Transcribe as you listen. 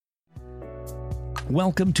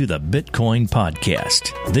Welcome to the Bitcoin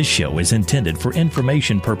Podcast. This show is intended for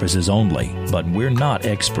information purposes only, but we're not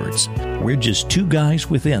experts. We're just two guys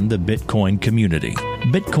within the Bitcoin community.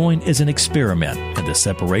 Bitcoin is an experiment in the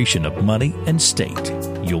separation of money and state.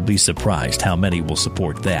 You'll be surprised how many will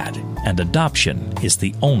support that. And adoption is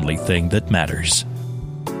the only thing that matters.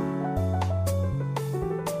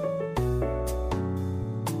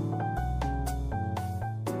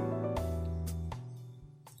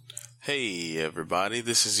 Hey everybody,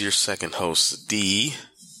 this is your second host, D.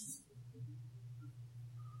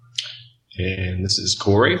 And this is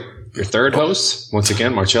Corey, your third host. Once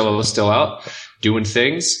again, Marcello is still out doing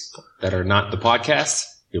things that are not the podcast.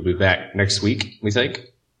 He'll be back next week, we think.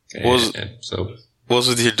 What was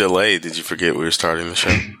with your delay? Did you forget we were starting the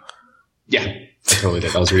show? Yeah, I totally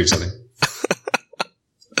did. I was reading something.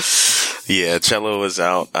 Yeah, Cello is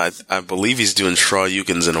out. I believe he's doing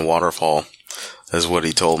Shrawukins in a waterfall. Is what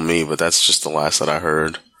he told me, but that's just the last that I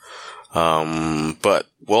heard. But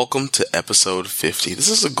welcome to episode 50. This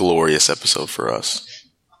is a glorious episode for us.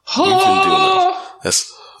 We've been doing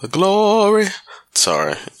that's a glory.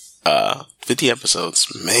 Sorry. 50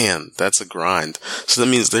 episodes. Man, that's a grind. So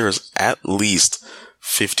that means there's at least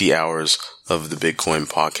 50 hours of the Bitcoin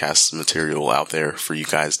podcast material out there for you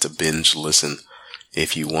guys to binge listen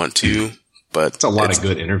if you want to. But it's a lot of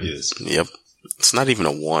good interviews. Yep. It's not even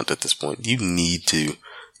a want at this point. You need to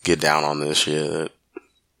get down on this shit.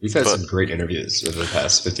 We've had some great interviews over the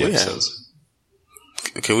past 50 episodes.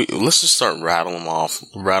 Let's just start rattling them off.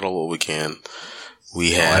 Rattle what we can.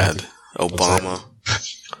 We had Obama.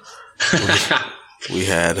 We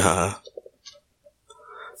had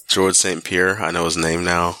George St. Pierre. I know his name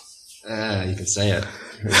now. You can say it.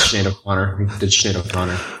 Sinead O'Connor. We did Sinead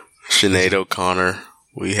O'Connor. Sinead O'Connor.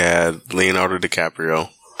 We had Leonardo DiCaprio.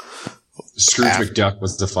 Scrooge McDuck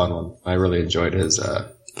was the fun one. I really enjoyed his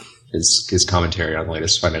commentary on the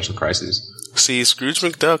latest financial crises. See, Scrooge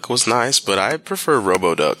McDuck was nice, but I prefer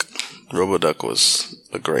RoboDuck. RoboDuck was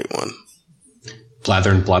a great one.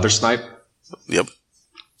 Blather and Blathersnipe? Yep.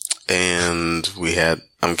 And we had...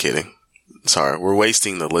 I'm kidding. Sorry, we're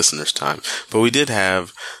wasting the listeners' time. But we did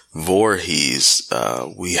have Voorhees.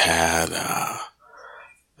 We had...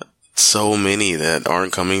 so many that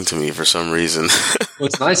aren't coming to me for some reason.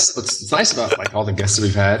 What's nice about like all the guests that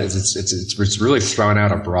we've had is it's really thrown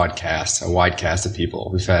out a wide cast of people.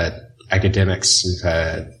 We've had academics, we've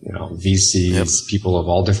had VCs, people of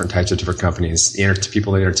all different types of different companies,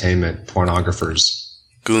 people in entertainment, pornographers,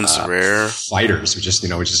 Goons Rare, fighters. We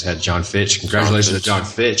just had John Fitch. Congratulations to John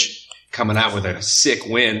Fitch coming out with a sick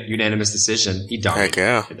win, unanimous decision. He dominated.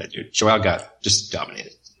 Heck yeah, that dude. Joel got just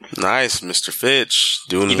dominated. Nice, Mr. Fitch,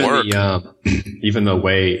 doing work. Even the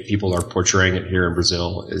way people are portraying it here in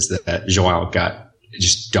Brazil is that Joao got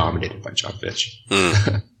just dominated by John Fitch.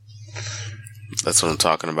 That's what I'm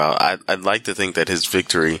talking about. I'd like to think that his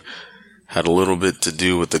victory had a little bit to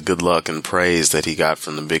do with the good luck and praise that he got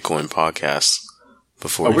from the Bitcoin podcast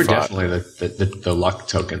before he fought. Definitely the luck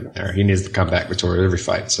token there. He needs to come back victorious every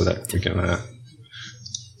fight so that we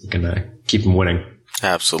can keep him winning.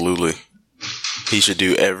 Absolutely. He should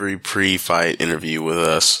do every pre-fight interview with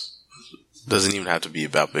us. Doesn't even have to be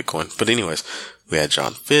about Bitcoin. But anyways, we had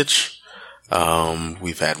John Fitch.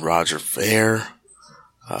 We've had Roger Ver.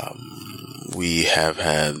 We have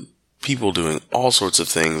had people doing all sorts of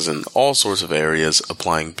things in all sorts of areas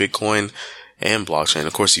applying Bitcoin and blockchain.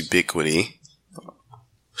 Of course, Ubiquity.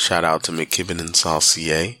 Shout out to McKibben and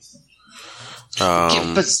Saucier. Yeah.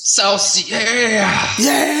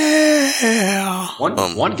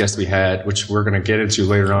 One guest we had, which we're going to get into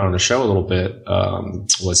later on in the show a little bit,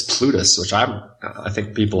 was Plutus, which I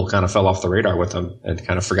think people kind of fell off the radar with them and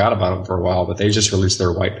kind of forgot about them for a while, but they just released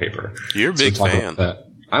their white paper. You're a big fan.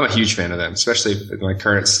 I'm a huge fan of them, especially in my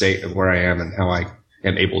current state of where I am and how I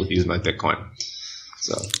am able to use my Bitcoin.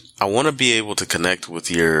 So I want to be able to connect with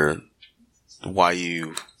why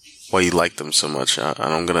you like them so much. And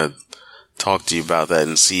I'm going to talk to you about that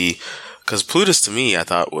and see, because Plutus to me I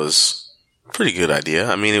thought was a pretty good idea.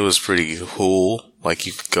 I mean, it was pretty cool. Like,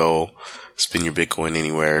 you could go spin your Bitcoin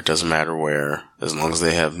anywhere, it doesn't matter where, as long as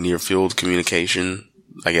they have near field communication,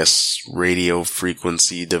 I guess radio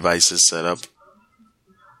frequency devices set up.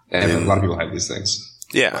 And a lot of people have these things.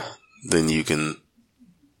 Yeah. Then you can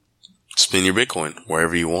spin your Bitcoin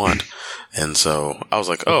wherever you want. And so I was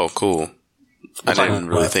like, oh, cool. I didn't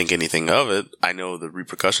really think anything of it. I know the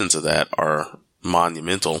repercussions of that are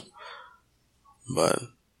monumental, but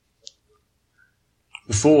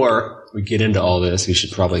before we get into all this, we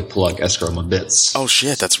should probably plug Escrow My Bits. Oh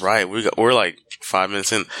shit, that's right. We're like 5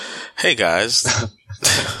 minutes in. Hey guys,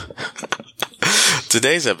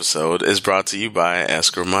 Today's episode is brought to you by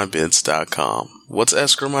EscrowMyBits.com. What's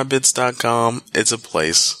escrowmybits.com? It's a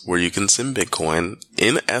place where you can send Bitcoin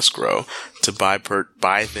in escrow to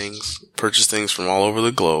buy things, purchase things from all over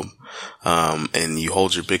the globe. And you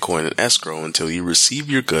hold your Bitcoin in escrow until you receive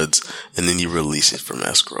your goods, and then you release it from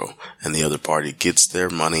escrow, and the other party gets their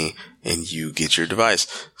money and you get your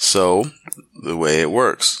device. So the way it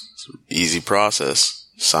works, it's an easy process.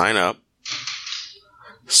 Sign up,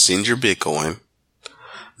 send your Bitcoin.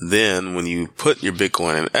 Then when you put your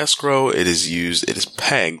Bitcoin in escrow, it is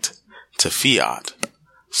pegged to fiat.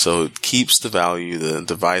 So it keeps the value, the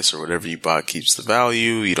device or whatever you bought keeps the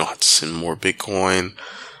value. You don't have to send more Bitcoin.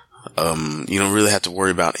 You don't really have to worry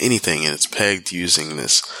about anything, and it's pegged using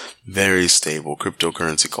this very stable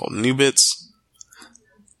cryptocurrency called Nubits.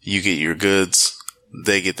 You get your goods,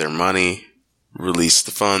 they get their money, release the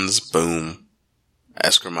funds, boom.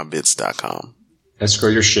 escrowmybits.com. Escrow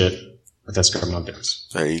your shit with Escrow My Bits.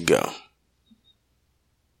 There you go.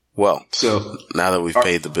 Well, so now that we've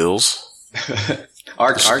paid the bills.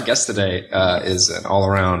 Our guest today is an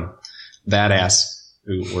all-around badass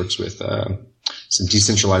who works with some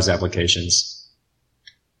decentralized applications.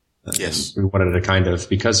 Yes. We wanted to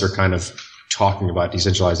because they're kind of talking about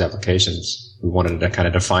decentralized applications, we wanted to kind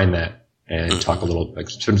of define that and talk a little, like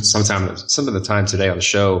some of the time today on the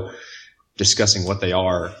show, discussing what they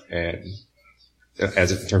are and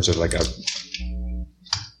as in terms of like a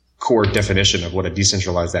core definition of what a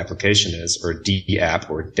decentralized application is, or a DApp,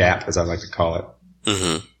 or DApp as I like to call it,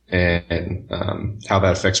 and how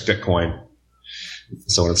that affects Bitcoin,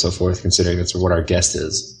 so on and so forth, considering that's what our guest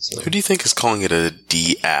is. So, who do you think is calling it a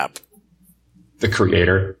DApp? The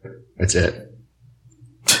creator. That's it.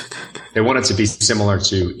 They want it to be similar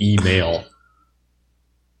to email,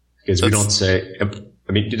 because we don't say,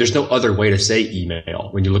 I mean, there's no other way to say email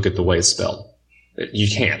when you look at the way it's spelled.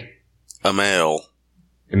 You can't. Email.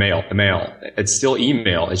 It's still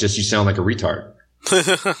email. It's just you sound like a retard.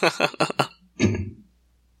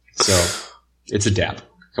 So, it's a DApp.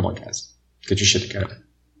 Come on, guys. Get your shit together.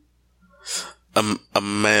 A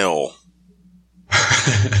mail.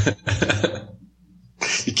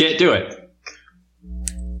 You can't do it.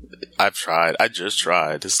 I've tried. I just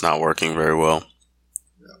tried. It's not working very well.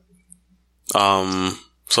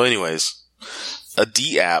 So anyways, a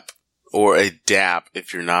DApp, or a DApp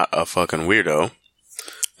if you're not a fucking weirdo,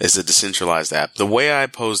 is a decentralized app. The way I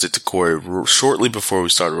posed it to Corey shortly before we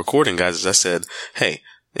started recording, guys, is I said, hey,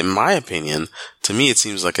 in my opinion, to me it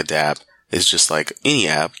seems like a DApp is just like any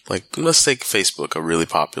app. Like, let's take Facebook, a really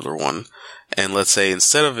popular one. And let's say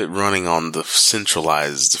instead of it running on the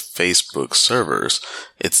centralized Facebook servers,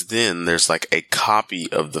 there's like a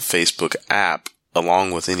copy of the Facebook app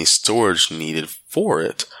along with any storage needed for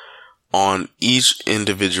it on each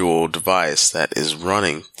individual device that is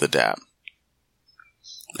running the DApp.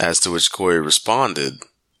 As to which Corey responded,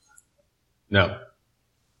 no.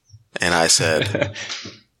 And I said,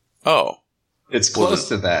 oh. It's close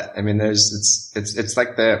to that. I mean, it's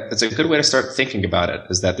a good way to start thinking about it,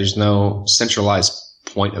 is that there's no centralized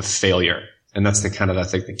point of failure. And that's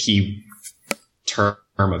the key term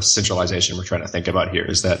of centralization we're trying to think about here,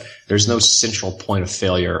 is that there's no central point of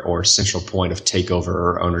failure or central point of takeover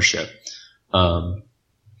or ownership.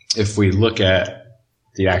 If we look at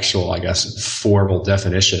the actual, I guess, formal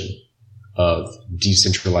definition of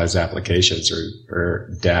decentralized applications or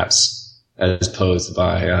DApps, as posed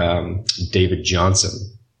by David Johnston.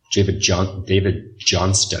 Johnston.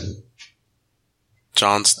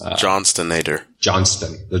 Johnstonator.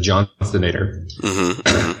 Johnston. The Johnstonator.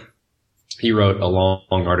 Mm-hmm. He wrote a long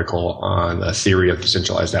article on the theory of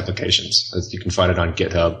decentralized applications. You can find it on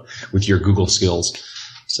GitHub with your Google skills.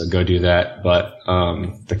 So go do that. But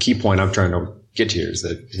the key point I'm trying to get to here is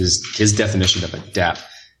that his definition of a DApp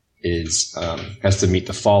has to meet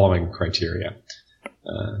the following criteria.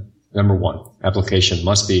 Number one, application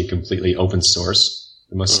must be completely open source.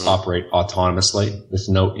 It must operate autonomously with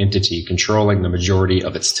no entity controlling the majority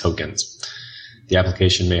of its tokens. The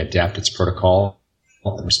application may adapt its protocol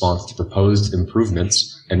in response to proposed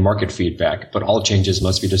improvements and market feedback, but all changes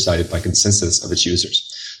must be decided by consensus of its users.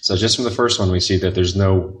 So just from the first one, we see that there's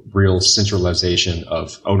no real centralization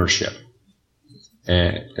of ownership.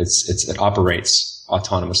 And it operates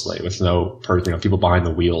autonomously with no people behind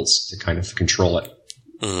the wheels to kind of control it.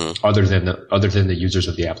 Other than the users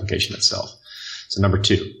of the application itself. So number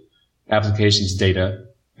two, applications data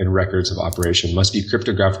and records of operation must be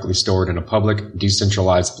cryptographically stored in a public,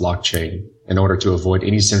 decentralized blockchain in order to avoid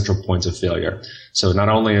any central points of failure. So not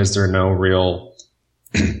only is there no real,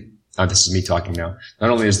 this is me talking now,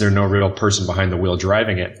 not only is there no real person behind the wheel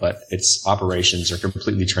driving it, but its operations are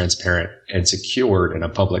completely transparent and secured in a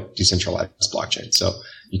public, decentralized blockchain. So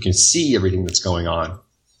you can see everything that's going on.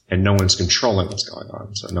 and no one's controlling what's going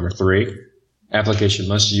on. So number 3, application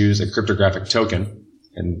must use a cryptographic token,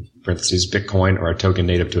 in parentheses, Bitcoin or a token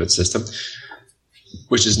native to its system,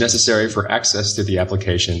 which is necessary for access to the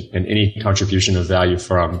application, and any contribution of value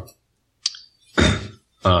from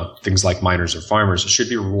things like miners or farmers should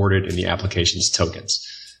be rewarded in the application's tokens.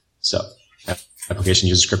 So application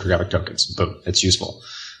uses cryptographic tokens. Boom, it's useful.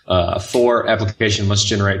 4, application must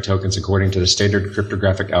generate tokens according to the standard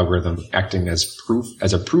cryptographic algorithm, acting as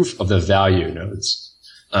a proof of the value nodes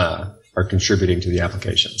are contributing to the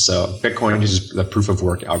application. So Bitcoin uses the proof of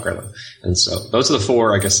work algorithm. And so those are the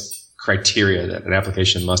 4, I guess, criteria that an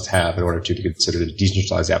application must have in order to be considered a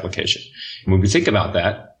decentralized application. And when we think about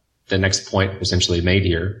that, the next point essentially made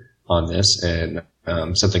here on this, and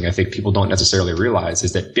something I think people don't necessarily realize,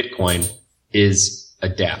 is that Bitcoin is a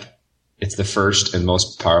dApp. It's the first and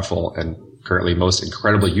most powerful and currently most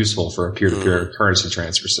incredibly useful for a peer-to-peer currency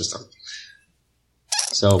transfer system.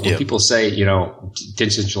 So when people say,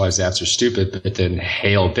 decentralized apps are stupid, but then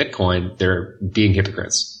hail Bitcoin, they're being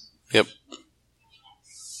hypocrites. Yep.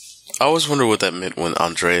 I always wonder what that meant when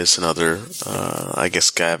Andreas and other, I guess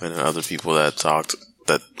Gavin and other people that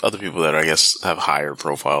I guess have higher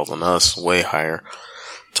profile than us, way higher,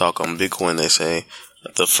 talk on Bitcoin. They say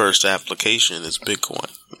that the first application is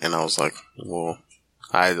Bitcoin. And I was like, well,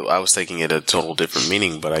 I was taking it a total different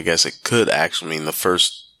meaning, but I guess it could actually mean the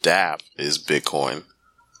first dApp is Bitcoin.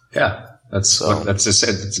 Yeah, that's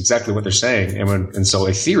exactly what they're saying. And so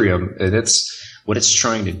Ethereum, what it's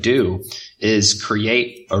trying to do is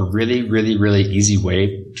create a really, really, really easy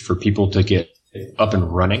way for people to get up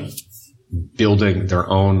and running, building their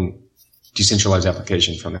own decentralized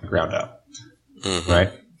application from the ground up. Mm-hmm.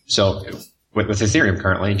 Right? So with Ethereum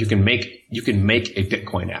currently, you can make a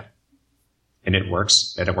Bitcoin app, and it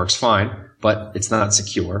works fine, but it's not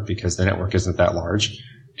secure because the network isn't that large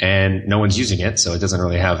and no one's using it. So it doesn't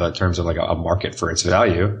really have terms of like a market for its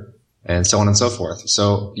value, and so on and so forth.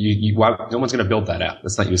 So no one's going to build that app.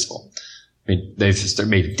 That's not useful. I mean, they've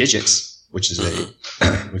made Digits, which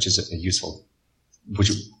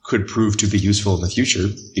could prove to be useful in the future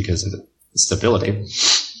because of the stability.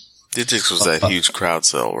 Digits was that huge crowd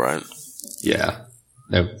sale, right? Yeah.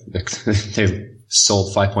 They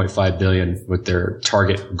sold 5.5 billion, what their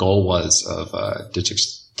target goal was of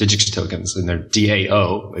Digix tokens, and their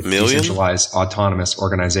DAO, a decentralized autonomous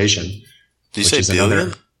organization. Did you say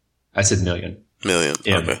billion? I said million. Million.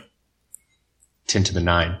 Okay. 10 to the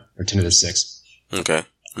 9 or 10 to the 6. Okay.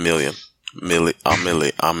 Million. Milli.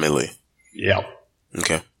 Yeah.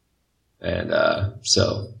 Okay. And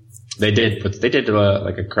so they did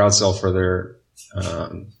like a crowd sale for their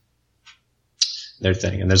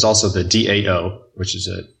thing. And there's also the DAO, which is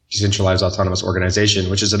a decentralized autonomous organization,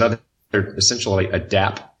 which is another, essentially a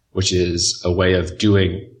dApp, which is a way of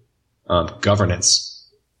doing governance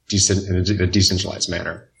in a decentralized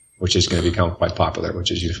manner, which is going to become quite popular,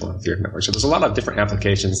 which is useful in the Ethereum network. So there's a lot of different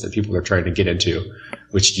applications that people are trying to get into,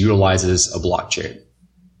 which utilizes a blockchain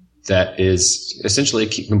that is essentially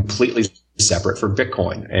completely separate from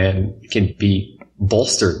Bitcoin and can be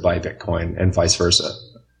bolstered by Bitcoin and vice versa.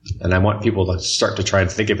 And I want people to start to try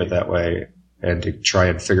and think of it that way and to try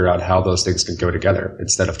and figure out how those things can go together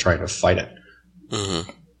instead of trying to fight it. Mm-hmm.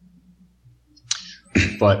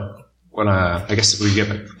 But when I guess we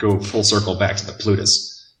go full circle back to the Plutus.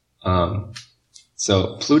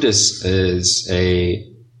 So Plutus is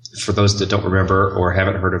for those that don't remember or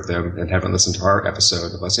haven't heard of them and haven't listened to our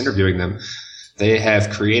episode of us interviewing them, they have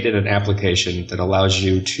created an application that allows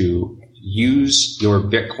you to use your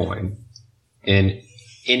Bitcoin in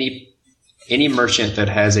any merchant that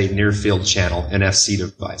has a near field channel NFC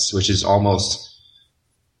device, which is almost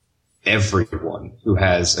everyone who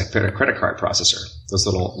has a credit card processor. Those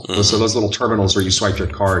little terminals where you swipe your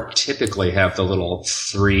card typically have the little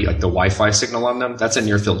 3, like the Wi-Fi signal on them. That's a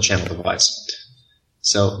near field channel device.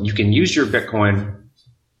 So you can use your Bitcoin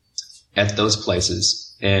at those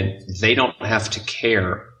places, and they don't have to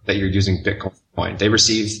care that you're using Bitcoin. They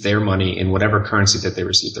receive their money in whatever currency that they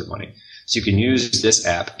receive their money. So you can use this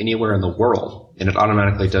app anywhere in the world, and it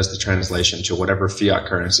automatically does the translation to whatever fiat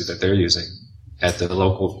currency that they're using at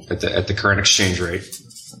the current exchange rate.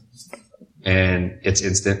 And it's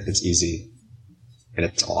instant, it's easy, and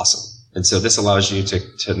it's awesome. And so this allows you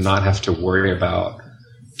to not have to worry about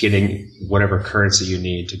getting whatever currency you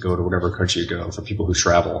need to go to whatever country you go. For people who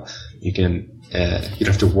travel, you don't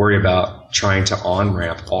have to worry about trying to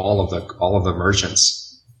on-ramp all of the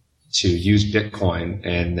merchants to use Bitcoin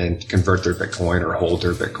and then convert their Bitcoin or hold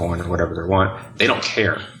their Bitcoin or whatever they want. They don't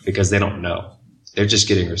care because they don't know. They're just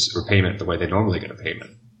getting repayment the way they normally get a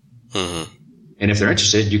payment. Mm-hmm. And if they're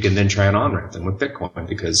interested, you can then try and on-ramp them with Bitcoin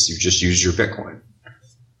because you just used your Bitcoin.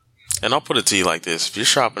 And I'll put it to you like this. If you're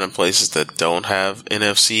shopping in places that don't have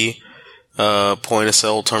NFC point of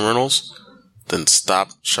sale terminals, then stop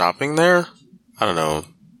shopping there. I don't know.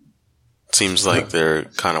 It seems like they're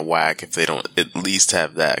kind of whack if they don't at least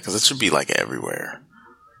have that, because it should be like everywhere.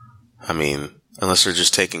 I mean, unless they're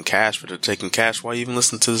just taking cash, but they're taking cash. Why even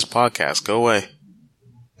listen to this podcast? Go away.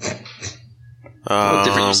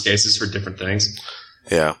 Different use cases for different things.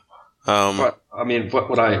 Yeah. But, I mean,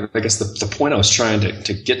 I guess the point I was trying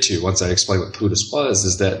to get to once I explained what Plutus was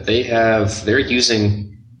is that they're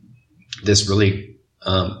using this really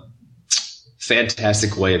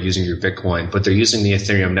fantastic way of using your Bitcoin, but they're using the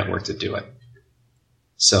Ethereum network to do it.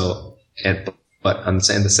 So, but I'm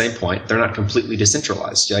saying the same point, they're not completely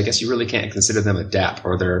decentralized. I guess you really can't consider them a dApp,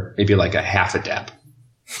 or they're maybe like a half a dApp.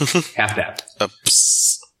 Half dApp.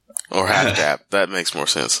 Or half dApp. That makes more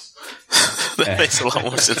sense. That makes a lot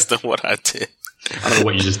more sense than what I did. I don't know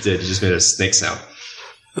what you just did. You just made a snake sound.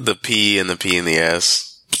 The P and the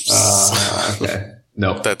S. Okay.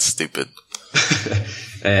 No. That's stupid.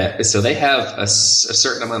 So they have a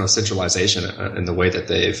certain amount of centralization in the way that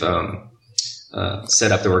they've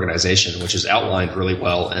set up the organization, which is outlined really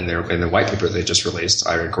well in the white paper they just released.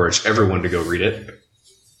 I encourage everyone to go read it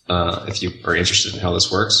if you are interested in how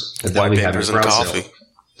this works. And white papers and coffee.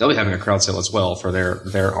 They'll be having a crowd sale as well for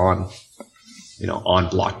their on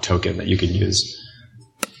block token that you can use.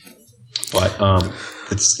 But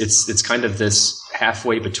it's kind of this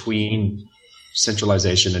halfway between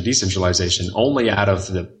centralization and decentralization, only out of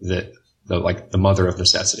the mother of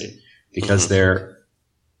necessity, because they're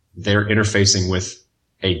interfacing with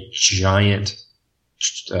a giant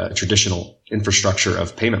traditional infrastructure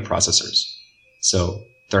of payment processors. So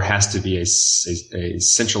there has to be a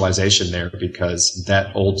centralization there because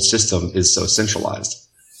that old system is so centralized.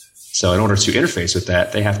 So in order to interface with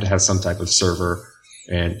that, they have to have some type of server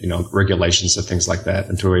and, regulations and things like that,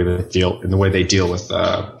 and the way they deal with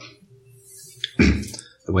the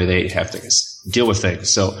way they have to deal with things.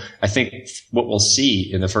 So I think what we'll see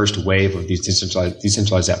in the first wave of these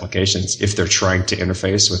decentralized applications, if they're trying to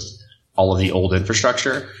interface with all of the old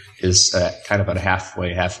infrastructure, is kind of a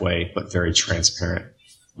halfway, but very transparent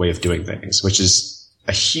way of doing things, which is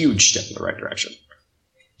a huge step in the right direction.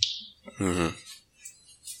 Mm-hmm.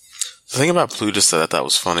 The thing about Plutus that I thought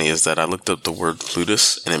was funny is that I looked up the word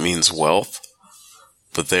Plutus and it means wealth,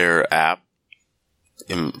 but their app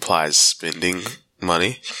implies spending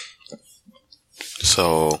money.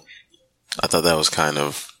 So I thought that was kind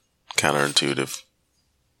of counterintuitive.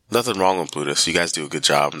 Nothing wrong with Plutus. You guys do a good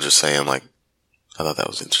job. I'm just saying, I thought that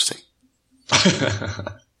was interesting.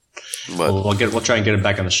 But we'll try and get them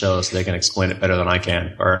back on the show so they can explain it better than I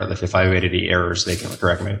can. Or if I made any errors, they can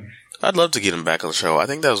correct me. I'd love to get him back on the show. I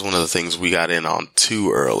think that was one of the things we got in on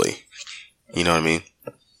too early. You know what I mean?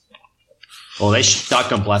 Well, they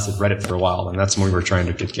shotgun blasted Reddit for a while, and that's when we were trying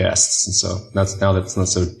to get guests. And so that's not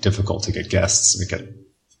so difficult to get guests.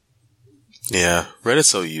 Yeah, Reddit's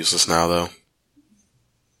so useless now, though.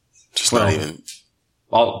 Not even.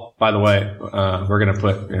 Oh, by the way, we're gonna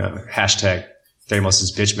put hashtag Thamos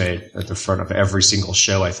is bitch made at the front of every single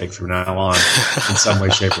show, I think, from now on, in some way,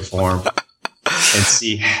 shape, or form, and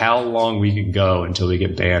see how long we can go until we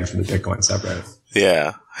get banned from the Bitcoin subreddit.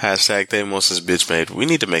 Yeah, hashtag Thamos is bitch made. We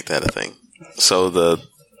need to make that a thing. So the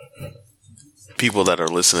people that are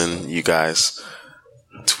listening, you guys,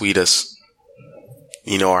 tweet us.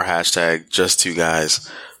 Our hashtag, just two guys.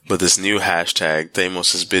 But this new hashtag,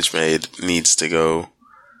 Thamos is bitch made, needs to go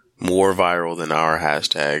more viral than our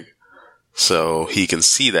hashtag. So he can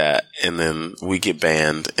see that, and then we get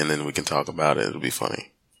banned, and then we can talk about it. It'll be funny.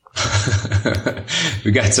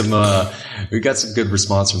 we got some good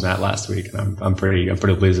response from that last week, and I'm pretty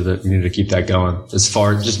pleased with it. We need to keep that going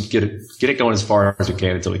just get it going as far as we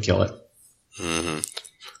can until we kill it. Mm-hmm.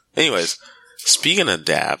 Anyways, speaking of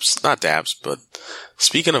dApps, not dApps, but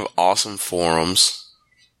speaking of awesome forums,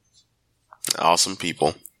 awesome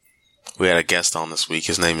people, we had a guest on this week.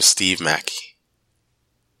 His name is Steve Mackey.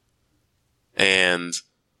 And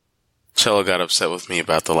Cello got upset with me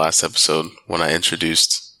about the last episode when I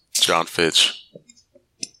introduced John Fitch.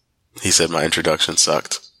 He said my introduction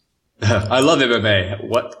sucked. I love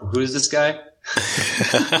MMA. Who's this guy?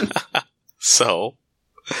 So,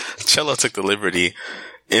 Cello took the liberty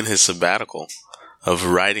in his sabbatical of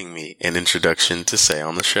writing me an introduction to say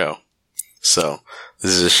on the show. So,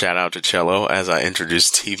 this is a shout out to Cello as I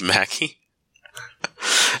introduced Steve Mackey.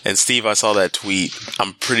 And Steve, I saw that tweet.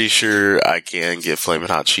 I'm pretty sure I can get Flamin'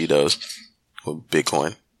 Hot Cheetos with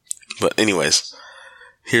Bitcoin. But anyways,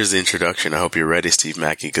 here's the introduction. I hope you're ready, Steve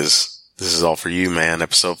Mackey, because this is all for you, man.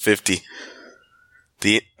 Episode 50.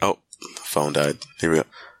 The phone died. Here we go.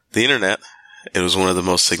 The internet It was one of the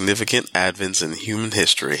most significant advents in human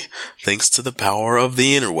history. Thanks to the power of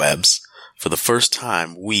the interwebs, for the first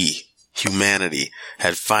time, we, humanity,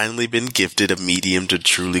 had finally been gifted a medium to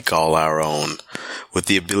truly call our own. With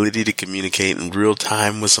the ability to communicate in real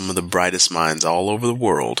time with some of the brightest minds all over the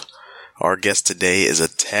world, our guest today is a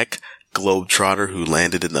tech globetrotter who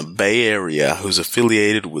landed in the Bay Area, who's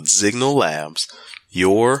affiliated with Signal Labs,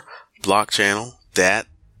 your block channel, that.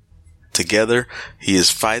 Together, he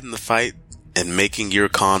is fighting the fight and making your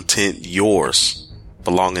content yours,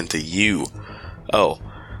 belonging to you. Oh,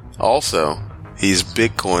 also, he's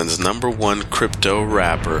Bitcoin's #1 crypto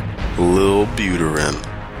rapper, Lil Buterin.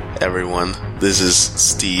 Everyone, this is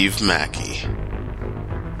Steve Mackey.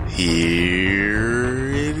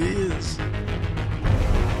 Here it is.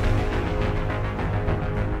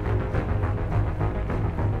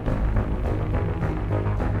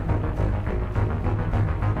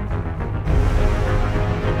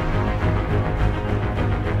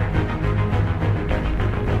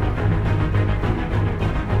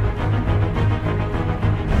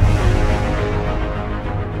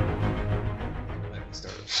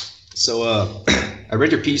 So I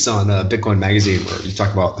read your piece on Bitcoin Magazine where you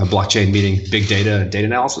talk about a blockchain meeting big data and data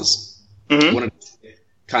analysis. Mm-hmm. I wanted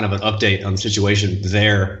kind of an update on the situation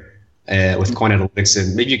there with Coin Analytics,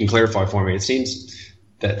 and maybe you can clarify for me. It seems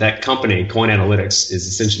that that company, Coin Analytics, is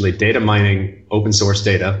essentially data mining open source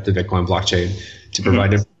data, the Bitcoin blockchain, to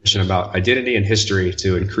provide information about identity and history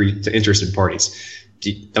to increase to interested parties.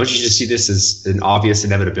 Don't you just see this as an obvious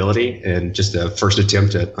inevitability and just a first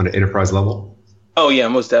attempt on an enterprise level? Oh, yeah,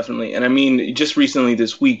 most definitely. And I mean, just recently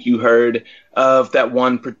this week, you heard of that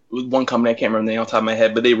one company, I can't remember the name off the top of my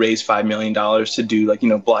head, but they raised $5 million to do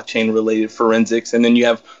blockchain related forensics. And then you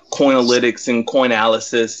have Coinalytics and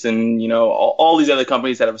Coinalysis and, all these other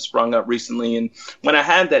companies that have sprung up recently. And when I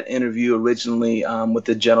had that interview originally with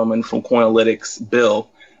the gentleman from Coinalytics, Bill,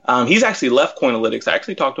 he's actually left Coinalytics. I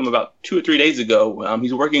actually talked to him about 2 or 3 days ago.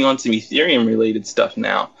 He's working on some Ethereum related stuff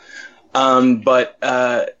now.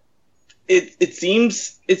 It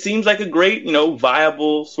seems like a great,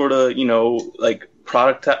 viable sort of,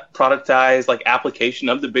 productized application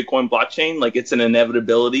of the Bitcoin blockchain. Like, it's an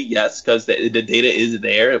inevitability, yes, because the data is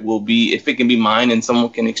there. It will be, if it can be mined and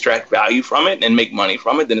someone can extract value from it and make money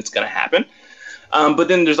from it, then it's going to happen. But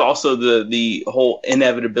then there's also the whole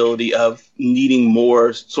inevitability of needing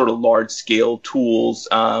more sort of large scale tools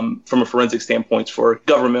from a forensic standpoint for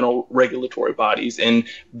governmental regulatory bodies and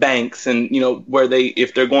banks, and where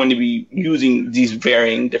if they're going to be using these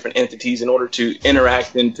varying different entities in order to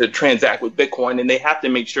interact and to transact with Bitcoin, and they have to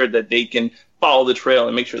make sure that they can follow the trail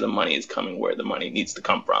and make sure the money is coming where the money needs to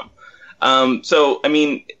come from. So I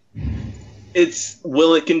mean,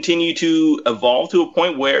 will it continue to evolve to a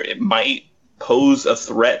point where it might pose a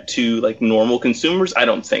threat to normal consumers? I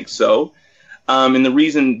don't think so. And the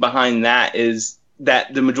reason behind that is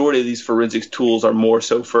that the majority of these forensics tools are more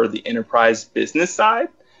so for the enterprise business side,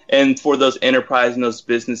 and for those enterprise and those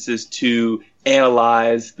businesses to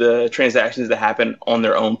analyze the transactions that happen on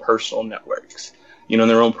their own personal networks, in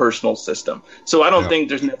their own personal system. So I don't think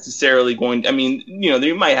there's necessarily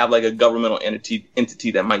they might have a governmental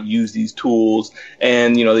entity that might use these tools,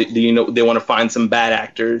 and they want to find some bad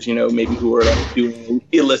actors, maybe who are doing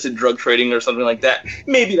illicit drug trading or something like that.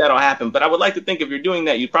 Maybe that'll happen, but I would like to think if you're doing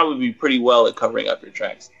that, you'd probably be pretty well at covering up your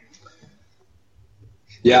tracks.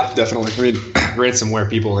 Yeah, definitely. I mean, ransomware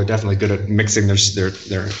people are definitely good at mixing their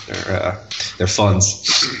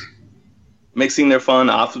funds. Mixing their fund,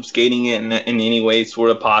 obfuscating it in any way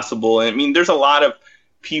sort of possible. I mean, there's a lot of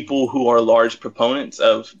people who are large proponents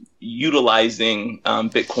of utilizing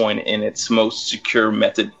Bitcoin in its most secure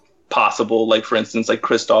method possible. Like, for instance,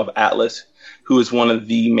 Christoph Atlas, who is one of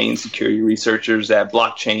the main security researchers at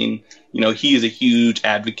Blockchain. He is a huge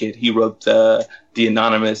advocate. He wrote the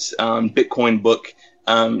anonymous Bitcoin book,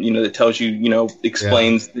 that tells you,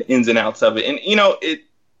 explains the ins and outs of it. And,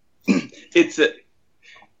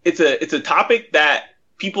 it's a topic that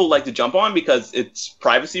people like to jump on because it's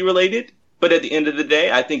privacy related. But at the end of the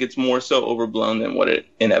day, I think it's more so overblown than what it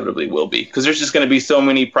inevitably will be, because there's just going to be so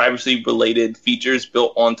many privacy related features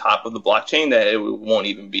built on top of the blockchain that it won't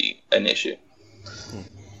even be an issue.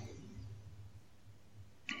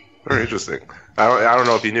 Very interesting. I don't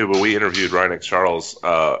know if you knew, but we interviewed Ryan X. Charles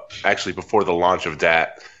actually before the launch of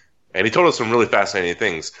DAT, and he told us some really fascinating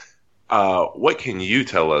things. What can you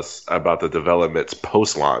tell us about the developments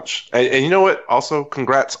post-launch? And you know what? Also,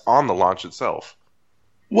 congrats on the launch itself.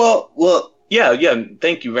 Well, yeah.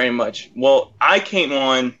 Thank you very much. Well, I came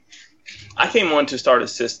on to start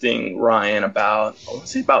assisting Ryan about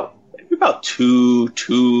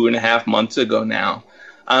 2.5 months ago now.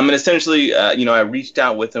 And essentially, I reached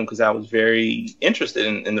out with him because I was very interested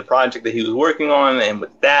in the project that he was working on, and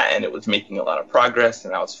with that, and it was making a lot of progress,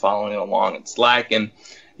 and I was following along in Slack, and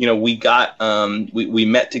we got we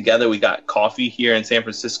met together. We got coffee here in San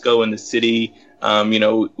Francisco in the city.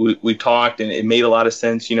 We talked, and it made a lot of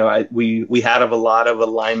sense. We had a lot of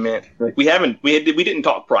alignment. Like we didn't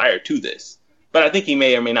talk prior to this, but I think he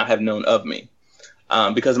may or may not have known of me.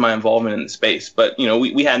 Because of my involvement in the space. But,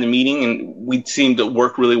 we had the meeting and we seemed to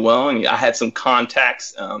work really well. And I had some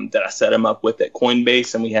contacts that I set him up with at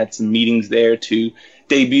Coinbase, and we had some meetings there to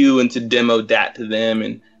debut and to demo DAT to them.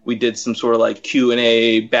 And we did some sort of like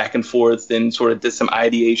Q&A back and forth and sort of did some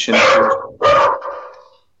ideation to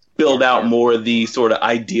build out more of the sort of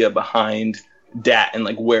idea behind DAT and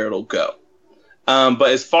like where it'll go.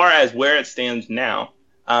 But as far as where it stands now,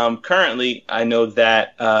 currently I know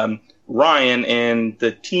that Ryan and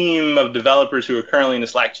the team of developers who are currently in the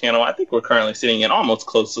Slack channel, I think we're currently sitting in almost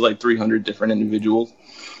close to like 300 different individuals,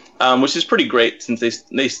 which is pretty great since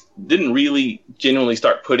they didn't really genuinely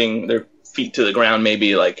start putting their feet to the ground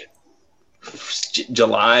maybe like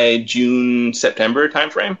July, June, September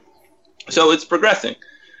timeframe. So it's progressing.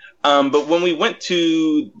 But when we went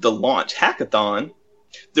to the launch hackathon,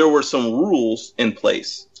 there were some rules in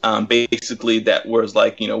place, basically that was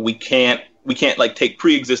like, we can't like take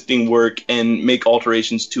pre-existing work and make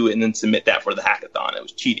alterations to it and then submit that for the hackathon. It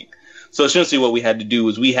was cheating. So essentially what we had to do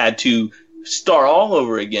was we had to start all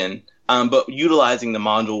over again, but utilizing the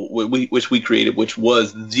module which we created, which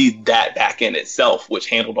was that backend itself, which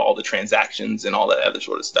handled all the transactions and all that other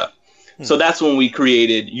sort of stuff. So that's when we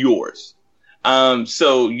created yours.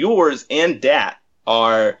 So yours and DAT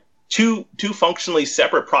are two functionally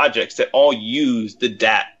separate projects that all use the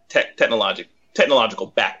DAT technological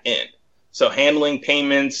back end. So handling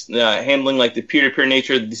payments, handling like the peer-to-peer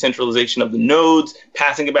nature, the decentralization of the nodes,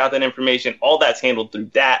 passing about that information, all that's handled through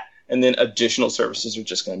DAT, and then additional services are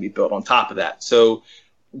just going to be built on top of that. So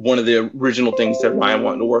one of the original things that Ryan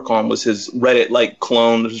wanted to work on was his Reddit-like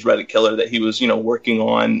clone, his Reddit killer that he was, working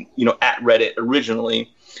on, at Reddit originally.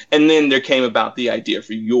 And then there came about the idea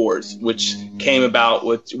for yours, which came about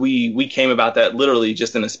with we came about that literally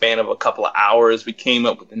just in a span of a couple of hours. We came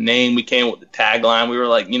up with the name, we came up with the tagline. We were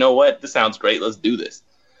like, you know what, this sounds great. Let's do this.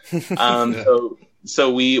 So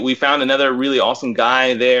we found another really awesome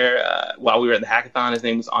guy there while we were at the hackathon. His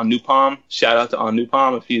name was Anupam. Shout out to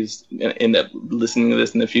Anupam if he's end up listening to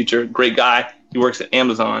this in the future. Great guy. He works at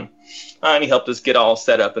Amazon, and he helped us get all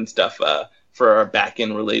set up and stuff for our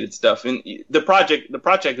back-end related stuff. And the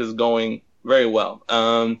project is going very well.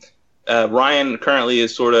 Ryan currently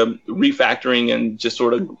is sort of refactoring and just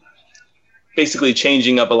sort of basically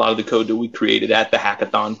changing up a lot of the code that we created at the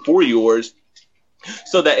hackathon for yours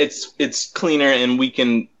so that it's cleaner and we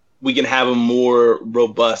can have a more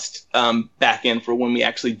robust back-end for when we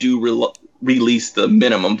actually do release the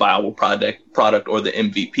minimum viable product or the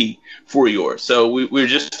MVP for yours. So we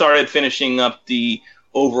just started finishing up the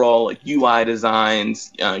overall like UI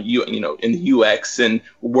designs, in the UX, and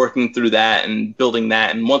working through that and building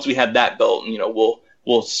that. And once we have that built,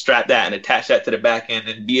 we'll strap that and attach that to the back end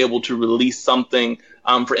and be able to release something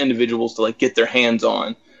for individuals to like get their hands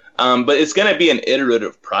on. But it's going to be an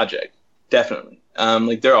iterative project, definitely.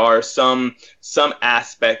 Like there are some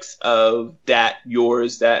aspects of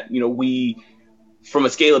yours that we, from a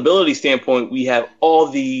scalability standpoint, we have all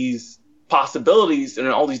these possibilities and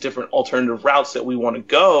all these different alternative routes that we want to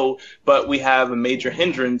go, but we have a major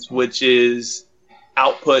hindrance, which is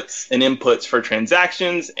outputs and inputs for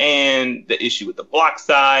transactions and the issue with the block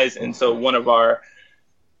size. And so one of our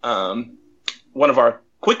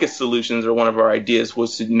quickest solutions, or one of our ideas,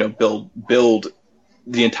 was to build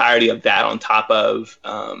the entirety of that on top of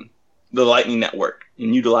the Lightning Network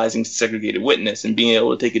and utilizing segregated witness and being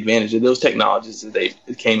able to take advantage of those technologies as they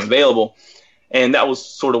became available. And that was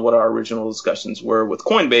sort of what our original discussions were with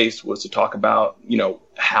Coinbase, was to talk about,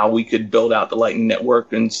 how we could build out the Lightning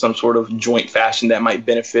Network in some sort of joint fashion that might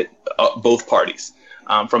benefit both parties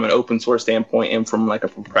from an open source standpoint and from like a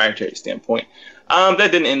proprietary standpoint. That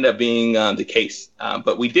didn't end up being the case,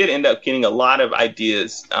 but we did end up getting a lot of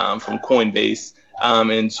ideas from Coinbase,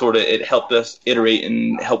 and sort of it helped us iterate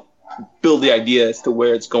and help build the idea as to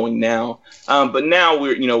where it's going now. But now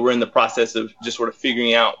we're in the process of just sort of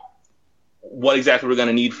figuring out what exactly we're going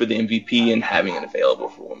to need for the MVP and having it available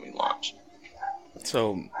for when we launch.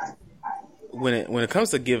 So when it comes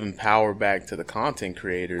to giving power back to the content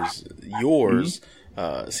creators, yours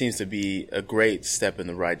seems to be a great step in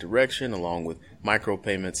the right direction, along with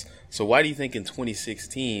micropayments. So why do you think in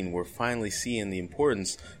 2016 we're finally seeing the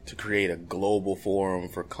importance to create a global forum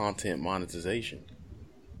for content monetization?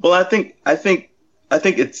 Well, I think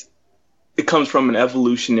it's it comes from an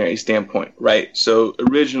evolutionary standpoint, right? So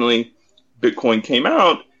originally, Bitcoin came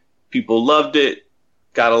out, people loved it,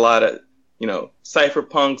 got a lot of,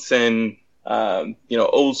 cypherpunks and,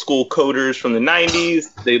 old school coders from the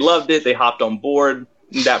 90s. They loved it. They hopped on board.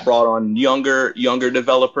 That brought on younger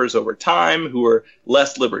developers over time who were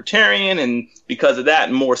less libertarian. And because of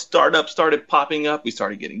that, more startups started popping up. We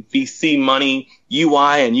started getting VC money.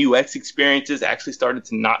 UI and UX experiences actually started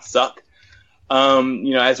to not suck.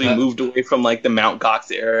 As we moved away from like the Mt. Gox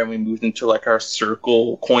era and we moved into like our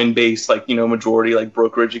Circle, Coinbase, majority like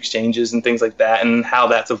brokerage exchanges and things like that, and how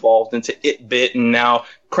that's evolved into Itbit and now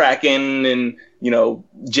Kraken and,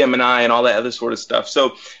 Gemini and all that other sort of stuff.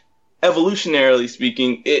 So evolutionarily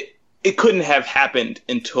speaking, it couldn't have happened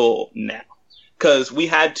until now, because we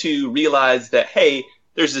had to realize that, hey,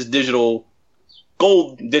 there's this digital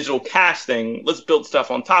gold, digital cash thing. Let's build stuff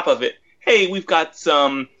on top of it. Hey, we've got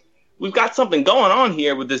something going on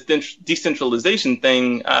here with this decentralization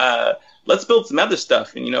thing. Let's build some other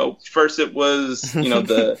stuff. And, first it was,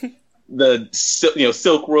 the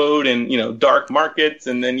Silk Road and, dark markets.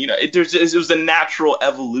 And then, it was a natural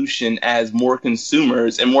evolution as more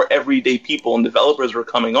consumers and more everyday people and developers were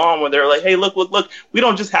coming on, where they're like, hey, look, we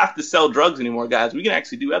don't just have to sell drugs anymore, guys. We can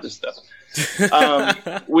actually do other stuff.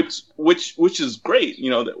 Which is great.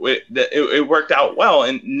 It worked out well.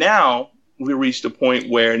 And now we reached a point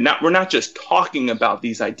where we're not just talking about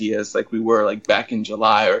these ideas like we were like back in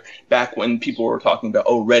July or back when people were talking about,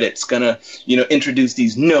 Reddit's gonna, introduce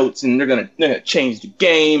these notes and they're gonna change the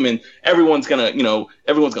game and everyone's gonna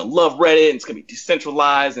love Reddit and it's gonna be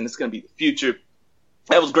decentralized and it's gonna be the future.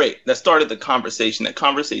 That was great. That started the conversation. That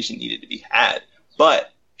conversation needed to be had,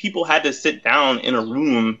 but people had to sit down in a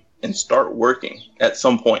room and start working at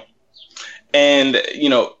some point. And,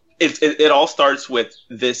 it all starts with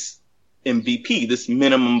this MVP, this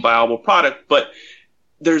minimum viable product. But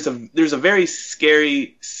there's a very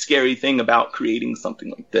scary thing about creating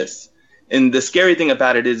something like this. And the scary thing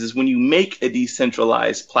about it is when you make a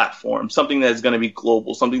decentralized platform, something that's going to be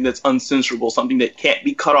global, something that's uncensorable, something that can't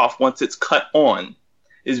be cut off once it's cut on,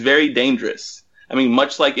 is very dangerous. I mean,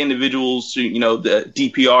 much like individuals, the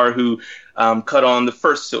DPR who cut on the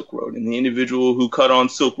first Silk Road and the individual who cut on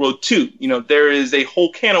Silk Road 2, there is a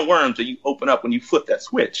whole can of worms that you open up when you flip that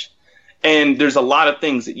switch. And there's a lot of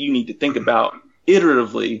things that you need to think about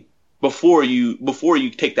iteratively before you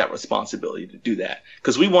take that responsibility to do that.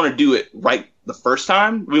 Because we want to do it right the first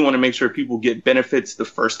time. We want to make sure people get benefits the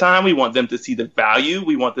first time. We want them to see the value.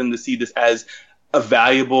 We want them to see this as a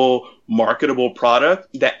valuable, marketable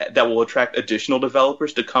product that will attract additional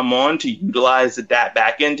developers to come on to utilize that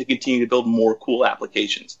backend to continue to build more cool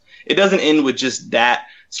applications. It doesn't end with just that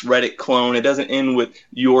Reddit clone. It doesn't end with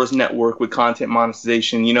yours network with content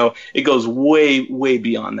monetization. It goes way, way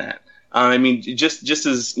beyond that. Just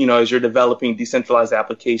as, as you're developing decentralized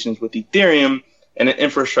applications with Ethereum, and an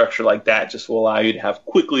infrastructure like that just will allow you to have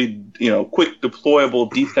quick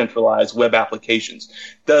deployable, decentralized web applications.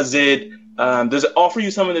 Does it offer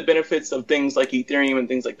you some of the benefits of things like Ethereum and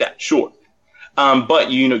things like that? Sure.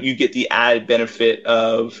 But you get the added benefit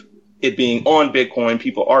of it being on Bitcoin.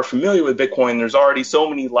 People are familiar with Bitcoin. There's already so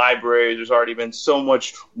many libraries. There's already been so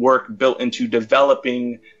much work built into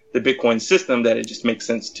developing the Bitcoin system that it just makes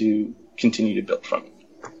sense to continue to build from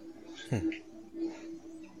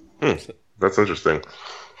it. That's interesting.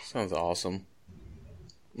 Sounds awesome.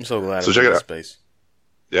 I'm so glad so I'm check in it this out. space.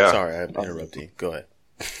 Yeah. Sorry, I interrupted you. Go ahead.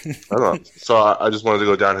 I don't know. So I just wanted to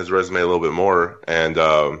go down his resume a little bit more, and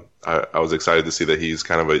I was excited to see that he's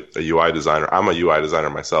kind of a UI designer. I'm a UI designer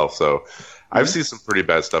myself, so I've seen some pretty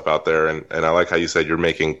bad stuff out there, and I like how you said you're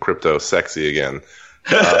making crypto sexy again.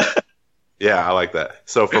 Yeah, I like that.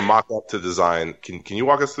 So from mock-up to design, can you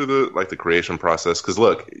walk us through the creation process? Because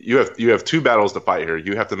look, you have two battles to fight here.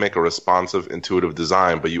 You have to make a responsive, intuitive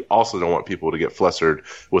design, but you also don't want people to get flustered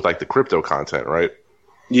with the crypto content, right?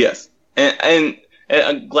 Yes, and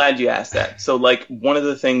I'm glad you asked that. So one of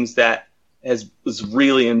the things that was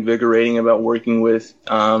really invigorating about working with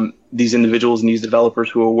these individuals and these developers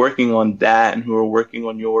who are working on that and who are working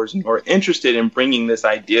on yours and who are interested in bringing this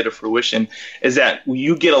idea to fruition is that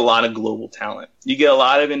you get a lot of global talent. You get a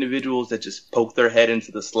lot of individuals that just poke their head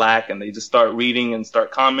into the Slack and they just start reading and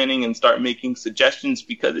start commenting and start making suggestions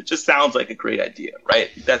because it just sounds like a great idea, right?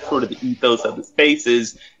 That's sort of the ethos of the space.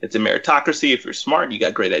 It's a meritocracy. If you're smart, you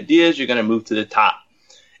got great ideas, you're going to move to the top.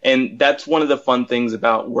 And that's one of the fun things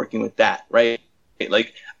about working with that, right?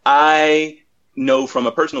 I know from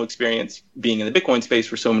a personal experience being in the Bitcoin space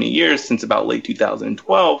for so many years, since about late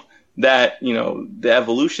 2012, that, the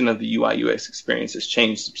evolution of the UI UX experience has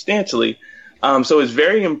changed substantially. So it's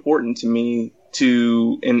very important to me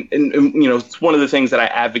to, and you know, it's one of the things that I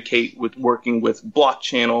advocate with working with Block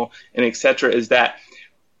Channel and et cetera, is that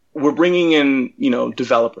we're bringing in, you know,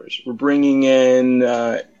 developers, we're bringing in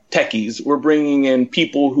techies, we're bringing in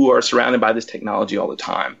people who are surrounded by this technology all the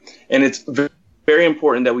time. And it's very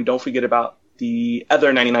important that we don't forget about the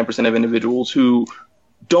other 99% of individuals who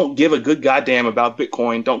don't give a good goddamn about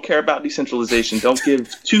Bitcoin, don't care about decentralization, don't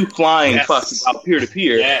give two flying fucks about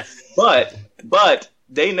peer-to-peer. Yes. But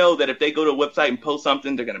they know that if they go to a website and post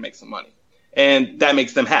something, they're going to make some money. And that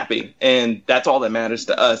makes them happy. And that's all that matters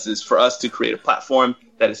to us, is for us to create a platform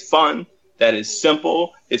that is fun, that is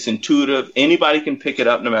simple, it's intuitive. Anybody can pick it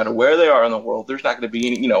up no matter where they are in the world. There's not going to be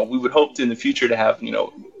any, you know, we would hope to in the future to have, you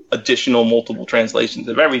know, additional multiple translations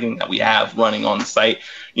of everything that we have running on the site.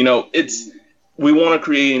 You know, we want to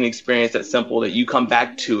create an experience that's simple, that you come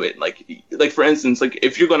back to it. Like for instance, like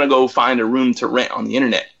if you're going to go find a room to rent on the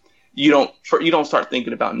internet, you don't start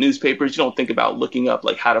thinking about newspapers. You don't think about looking up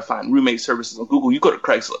like how to find roommate services on Google. You go to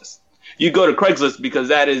Craigslist. You go to Craigslist because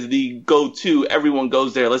that is the go-to. Everyone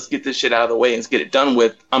goes there. Let's get this shit out of the way and let's get it done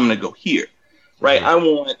with. I'm going to go here, right?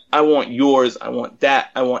 Mm-hmm. I want yours. I want that.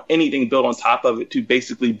 I want anything built on top of it to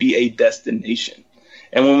basically be a destination.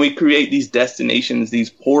 And when we create these destinations, these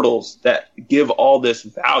portals that give all this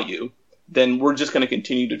value, then we're just going to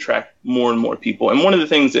continue to attract more and more people. And one of the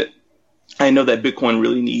things that I know that Bitcoin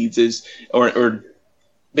really needs is, or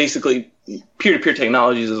basically peer-to-peer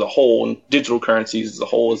technologies as a whole and digital currencies as a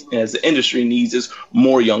whole, as the industry needs, is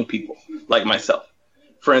more young people like myself.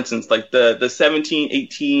 For instance, like the 17,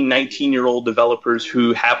 18, 19-year-old developers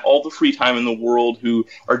who have all the free time in the world, who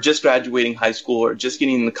are just graduating high school or just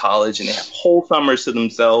getting into college, and they have whole summers to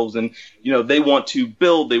themselves. And, you know, they want to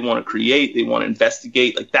build, they want to create, they want to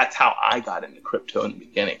investigate. Like, that's how I got into crypto in the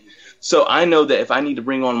beginning. So I know that if I need to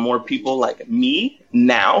bring on more people like me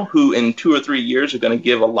now, who in 2 or 3 years are going to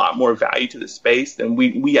give a lot more value to the space, then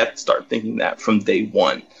we have to start thinking that from day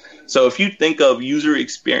one. So if you think of user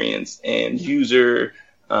experience and user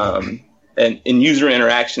and user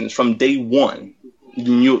interactions from day one,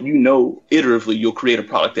 you know iteratively you'll create a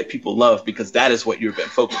product that people love, because that is what you've been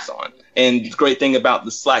focused on. And the great thing about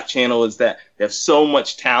the Slack channel is that they have so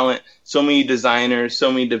much talent, so many designers,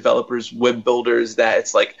 so many developers, web builders, that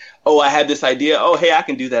it's like, oh, I had this idea. Oh, hey, I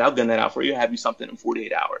can do that. I'll gun that out for you. I'll have you something in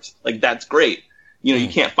 48 hours. Like, that's great. You know, you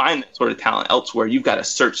can't find that sort of talent elsewhere. You've got to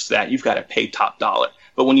search that. You've got to pay top dollar.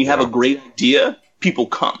 But when you have a great idea, people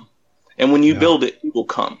come. And when you build it, people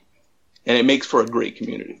come. And it makes for a great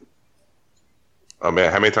community. Oh,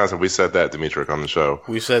 man, how many times have we said that, Dimitri, on the show?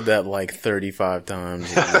 We've said that like 35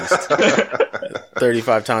 times at least.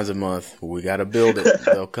 35 times a month. We got to build it.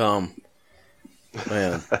 They'll come.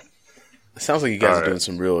 Man, it sounds like you guys are doing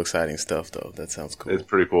some real exciting stuff, though. That sounds cool. It's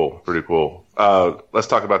pretty cool. Pretty cool. Let's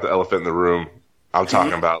talk about the elephant in the room. I'm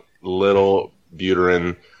talking about little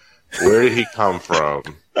Buterin. Where did he come from?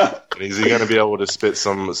 And is he going to be able to spit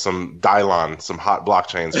some Dylon, some hot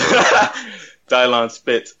blockchains for us? Dylon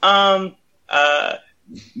spits.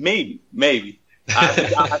 Maybe.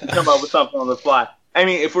 I have to come up with something on the fly. I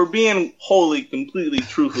mean, if we're being wholly, completely,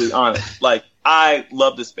 truthfully honest, like, I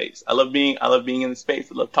love the space. I love being in the space.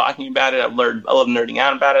 I love talking about it. I love nerding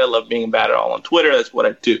out about it. I love being about it all on Twitter. That's what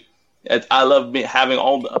I do. I love having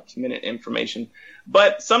all the up-to-minute information.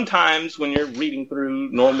 But sometimes when you're reading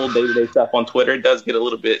through normal day-to-day stuff on Twitter, it does get a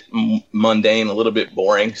little bit mundane, a little bit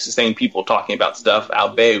boring. It's the same people talking about stuff.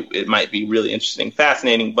 Albeit it might be really interesting,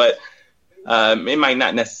 fascinating, but it might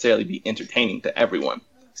not necessarily be entertaining to everyone.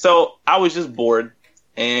 So I was just bored,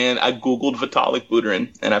 and I Googled Vitalik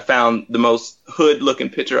Buterin, and I found the most hood-looking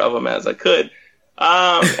picture of him as I could.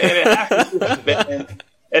 And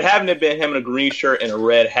it happened to have been him in a green shirt and a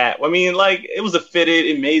red hat. I mean, like, it was fitted.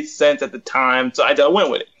 It made sense at the time, so I went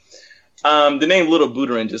with it. The name Little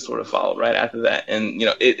Buterin just sort of followed right after that. And, you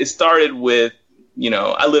know, it started with, you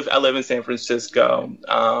know, I live in San Francisco.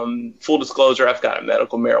 Full disclosure, I've got a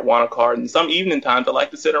medical marijuana card, and some evening times I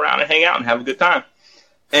like to sit around and hang out and have a good time.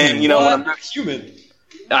 And, you know, when I'm not human.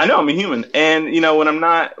 I know I'm a human. And, you know, when I'm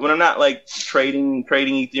not like trading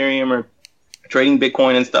Ethereum or trading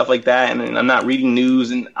Bitcoin and stuff like that, and I'm not reading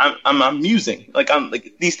news, and I'm musing. Like,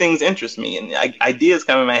 these things interest me, and ideas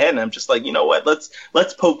come in my head, and I'm just like, you know what?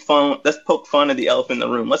 Let's poke fun at the elephant in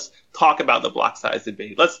the room. Let's talk about the block size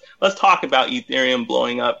debate. Let's talk about Ethereum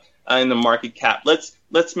blowing up in the market cap. Let's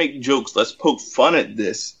make jokes. Let's poke fun at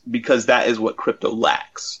this, because that is what crypto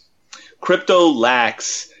lacks. Crypto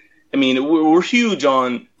lacks. I mean, we're huge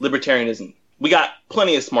on libertarianism. We got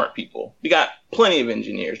plenty of smart people. We got plenty of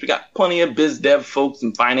engineers. We got plenty of biz dev folks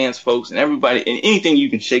and finance folks and everybody and anything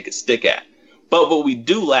you can shake a stick at. But what we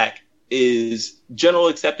do lack is general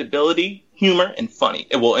acceptability, humor and funny.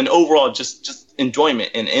 Well, and overall just enjoyment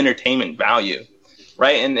and entertainment value,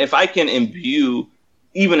 right? And if I can imbue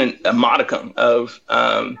even a modicum of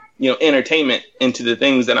entertainment into the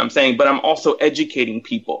things that I'm saying, but I'm also educating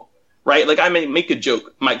people, right? Like I may make a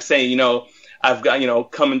joke, might say, I've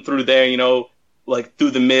got, coming through there, like through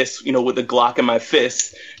the mist, with the Glock in my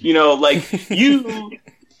fist, like you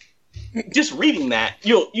just reading that,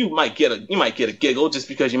 you might get a giggle just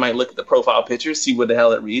because you might look at the profile picture, see what the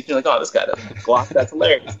hell it reads. You're like, oh, this guy doesn't have a Glock. That's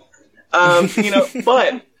hilarious.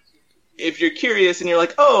 But if you're curious and you're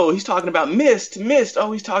like, oh, he's talking about mist.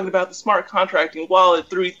 Oh, he's talking about the smart contracting wallet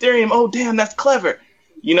through Ethereum. Oh, damn, that's clever.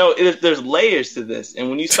 There's layers to this, and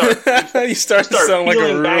when you start you start to sound like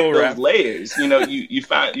a real those layers, you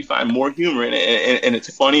find more humor in it, and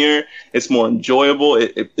it's funnier. It's more enjoyable.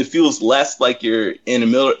 It feels less like you're in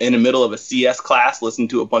the middle of a CS class listening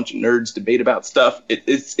to a bunch of nerds debate about stuff.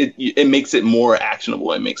 It makes it more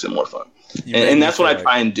actionable. It makes it more fun, and that's what I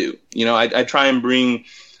try and do. I try and bring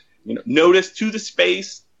notice to the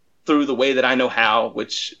space through the way that I know how,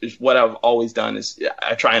 which is what I've always done. Is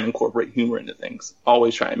I try and incorporate humor into things.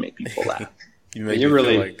 Always try and make people laugh. You're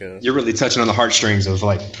really touching on the heartstrings of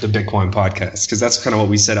like the Bitcoin podcast, because that's kind of what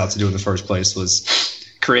we set out to do in the first place, was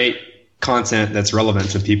create content that's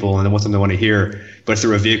relevant to people and what they want to hear, but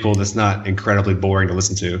through a vehicle that's not incredibly boring to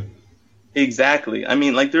listen to. Exactly. I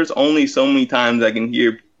mean, like there's only so many times I can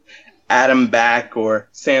hear Adam Back or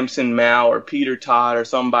Samson Mao or Peter Todd or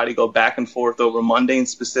somebody go back and forth over mundane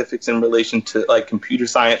specifics in relation to like computer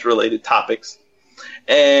science related topics.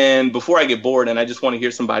 And before I get bored and I just want to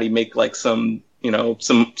hear somebody make like some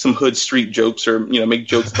hood street jokes or, make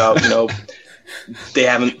jokes about, they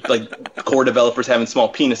haven't like core developers having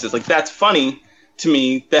small penises. Like that's funny to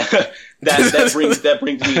me. That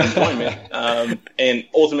brings me enjoyment. And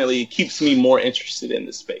ultimately keeps me more interested in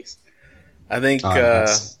this space. I think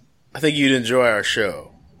you'd enjoy our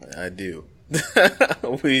show. I do.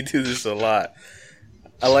 We do this a lot.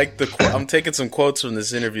 I like I'm taking some quotes from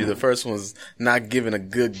this interview. The first one was not giving a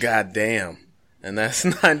good goddamn. And that's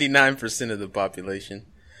 99% of the population.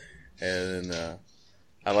 And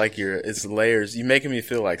I like it's layers. You're making me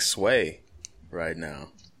feel like Sway right now.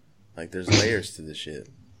 Like there's layers to this shit.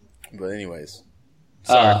 But anyways.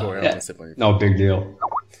 Sorry, Corey. I'm going to sip on your No big deal.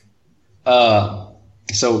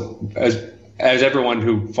 So as everyone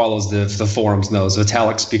who follows the forums knows,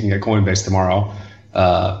 Vitalik's speaking at Coinbase tomorrow,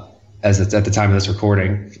 as it's at the time of this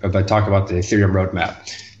recording, about talk about the Ethereum roadmap.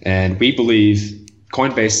 And we believe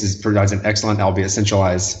Coinbase provides an excellent, albeit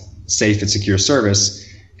centralized, safe and secure service.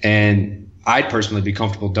 And I'd personally be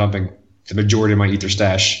comfortable dumping the majority of my Ether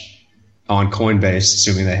stash on Coinbase,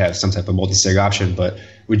 assuming they have some type of multi-sig option. But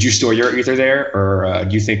would you store your Ether there, or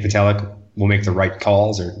do you think Vitalik will make the right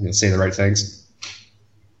calls or say the right things?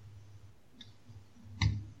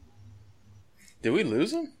 Did we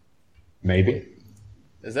lose him? Maybe.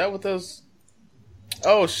 Is that what those...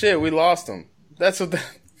 Oh, shit, we lost him. That's what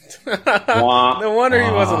No wonder he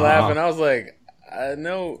wasn't laughing. I was like, I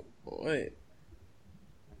know... Wait.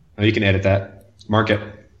 Oh, you can edit that. Mark it.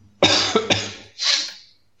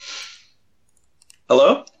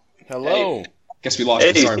 Hello? Hey. Guess we lost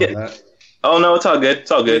him. Sorry about that. Oh, no, it's all good.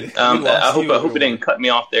 It's all good. I hope it didn't cut me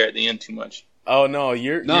off there at the end too much. Oh, no,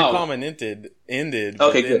 your comment ended.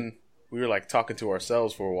 Okay, good. We were like talking to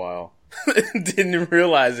ourselves for a while. Didn't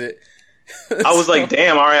realize it. I was like,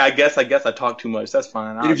 damn, all right, I guess I talked too much. That's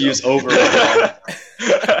fine. Interview's over.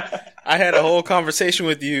 I had a whole conversation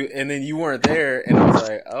with you, and then you weren't there, and I was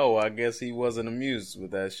like, oh, I guess he wasn't amused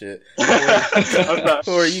with that shit.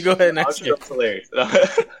 Or you go ahead and ask him. Hilarious.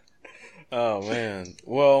 Oh, man.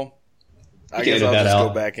 Well, I guess I'll just go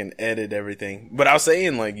back and edit everything. But I was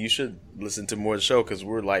saying, like, you should listen to more of the show because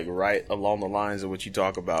we're, like, right along the lines of what you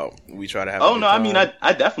talk about. We try to have time. I mean,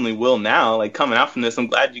 I definitely will now. Like, coming out from this, I'm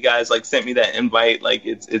glad you guys, like, sent me that invite. Like,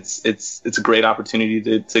 it's a great opportunity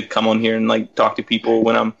to come on here and, like, talk to people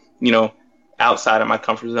when I'm, outside of my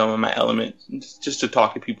comfort zone and my element. Just to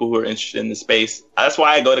talk to people who are interested in the space. That's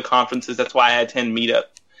why I go to conferences. That's why I attend Meetup.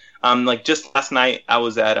 Like, just last night, I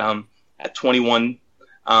was at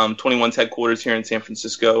 21's headquarters here in San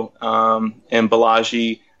Francisco, and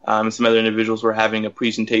Balaji and some other individuals were having a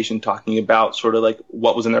presentation talking about sort of like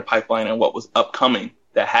what was in their pipeline and what was upcoming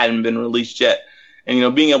that hadn't been released yet.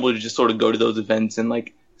 And, being able to just sort of go to those events and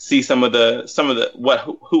like see some of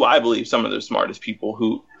the who I believe some of the smartest people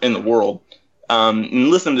who in the world, and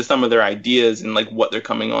listen to some of their ideas and like what they're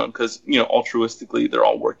coming on. Cause, altruistically, they're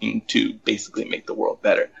all working to basically make the world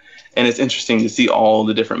better. And it's interesting to see all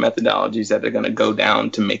the different methodologies that they're going to go down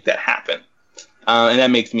to make that happen. And that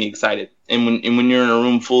makes me excited. And when you're in a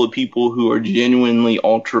room full of people who are genuinely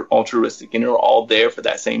altruistic and are all there for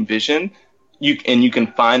that same vision, you can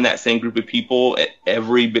find that same group of people at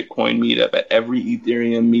every Bitcoin meetup, at every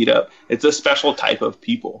Ethereum meetup. It's a special type of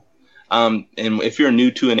people. And if you're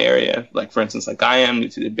new to an area, like for instance, like I am new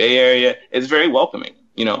to the Bay Area, it's very welcoming.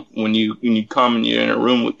 You know, when you come and you're in a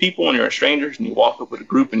room with people and you're strangers and you walk up with a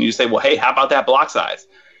group and you say, well, hey, how about that block size?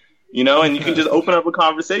 You know, and you can just open up a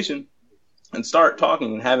conversation and start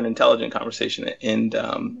talking and have an intelligent conversation. And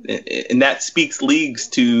that speaks leagues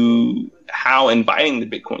to how inviting the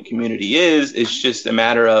Bitcoin community is. It's just a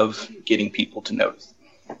matter of getting people to notice.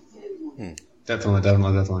 Definitely.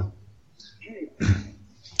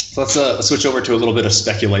 So let's switch over to a little bit of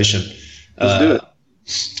speculation. Let's do it.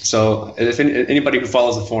 So if anybody who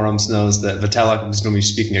follows the forums knows that Vitalik is going to be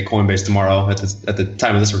speaking at Coinbase tomorrow at the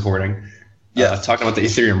time of this recording, talking about the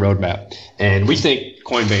Ethereum roadmap. And we think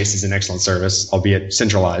Coinbase is an excellent service, albeit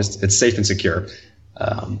centralized. It's safe and secure.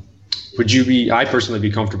 I personally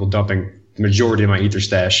be comfortable dumping the majority of my Ether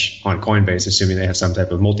stash on Coinbase, assuming they have some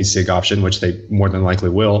type of multi-sig option, which they more than likely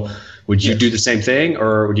will. Would you do the same thing,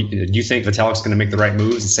 or do you think Vitalik's going to make the right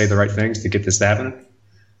moves and say the right things to get this happening?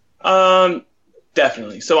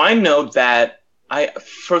 Definitely. So I know that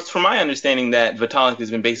from my understanding, that Vitalik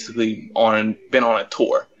has been basically on a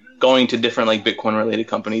tour, going to different like Bitcoin related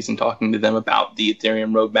companies and talking to them about the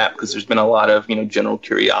Ethereum roadmap, because there's been a lot of, general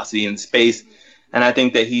curiosity in space. And I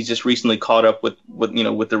think that he's just recently caught up with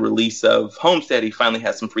the release of Homestead. He finally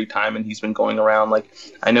has some free time and he's been going around. Like,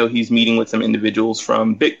 I know he's meeting with some individuals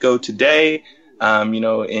from BitGo today. And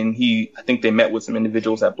I think they met with some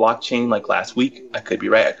individuals at Blockchain like last week. I could be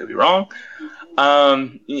right, I could be wrong.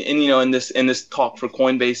 And this talk for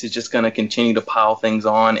Coinbase is just going to continue to pile things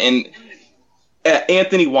on. And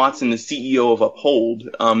Anthony Watson, the CEO of Uphold,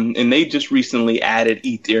 and they just recently added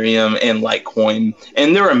Ethereum and Litecoin,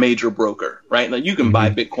 and they're a major broker, right? Like, you can buy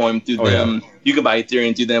Bitcoin through them, you can buy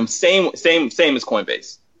Ethereum through them, same as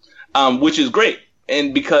Coinbase, which is great.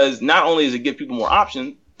 And because not only does it give people more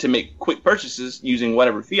options to make quick purchases using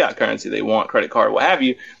whatever fiat currency they want, credit card, what have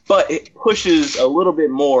you, but it pushes a little bit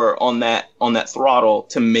more on that throttle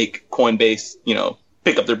to make Coinbase,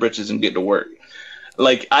 pick up their britches and get to work.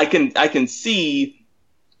 Like, I can see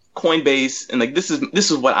Coinbase, and like this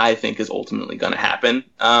is what I think is ultimately going to happen.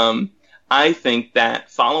 I think that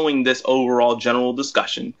following this overall general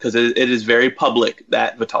discussion, because it is very public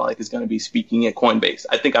that Vitalik is going to be speaking at Coinbase.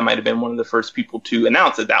 I think I might have been one of the first people to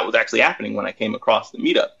announce that was actually happening when I came across the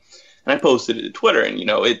meetup, and I posted it to Twitter. And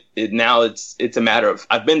it's a matter of,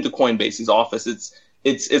 I've been to Coinbase's office.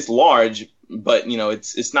 It's large, but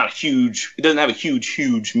it's not huge. It doesn't have a huge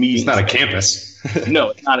meeting. It's not a campus. No,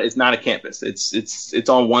 it's not. It's not a campus. It's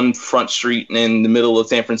on one front street in the middle of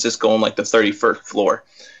San Francisco on like the 31st floor.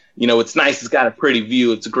 It's nice. It's got a pretty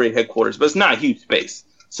view. It's a great headquarters, but it's not a huge space.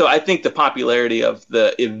 So I think the popularity of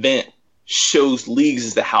the event shows leagues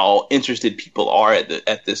as to how interested people are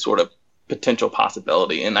at this sort of potential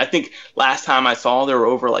possibility. And I think last time I saw, there were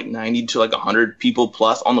over like 90 to like 100 people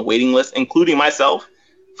plus on the waiting list, including myself,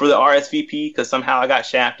 for the RSVP, because somehow I got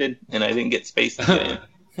shafted and I didn't get space to get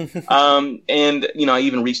in. And I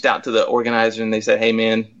even reached out to the organizer and they said, "Hey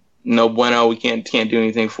man, no bueno, we can't do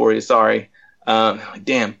anything for you. Sorry."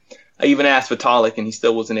 Damn. I even asked Vitalik and he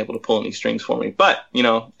still wasn't able to pull any strings for me. But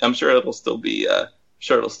I'm sure it'll still be a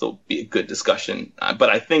good discussion. But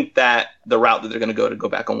I think that the route that they're going to go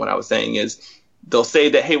back on what I was saying is they'll say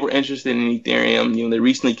that, hey, we're interested in Ethereum. They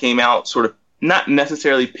recently came out sort of not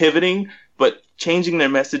necessarily pivoting, but changing their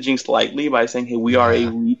messaging slightly by saying, hey, we are a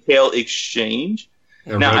retail exchange.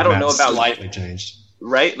 Now, I don't know about slightly changed,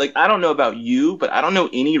 right? Like, I don't know about you, but I don't know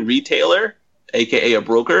any retailer, aka a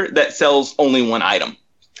broker, that sells only one item.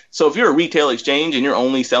 So if you're a retail exchange and you're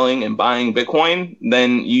only selling and buying Bitcoin,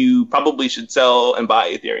 then you probably should sell and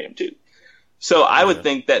buy Ethereum too. So I would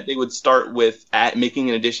think that they would start with making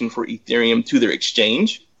an addition for Ethereum to their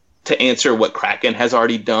exchange to answer what Kraken has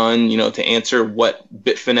already done, to answer what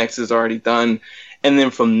Bitfinex has already done. And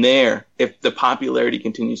then from there, if the popularity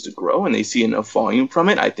continues to grow and they see enough volume from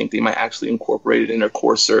it, I think they might actually incorporate it in their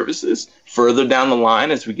core services further down the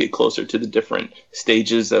line as we get closer to the different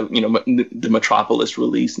stages of, the Metropolis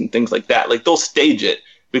release and things like that. Like, they'll stage it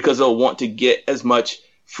because they'll want to get as much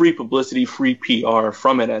free publicity, free PR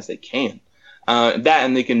from it as they can.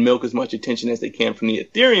 And they can milk as much attention as they can from the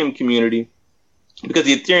Ethereum community, because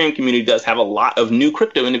the Ethereum community does have a lot of new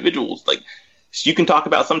crypto individuals. Like, so you can talk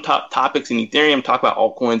about some topics in Ethereum, talk about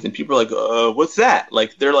altcoins, and people are like, what's that?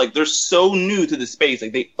 Like, they're so new to the space.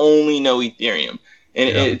 Like, they only know Ethereum. And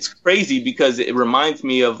it's crazy because it reminds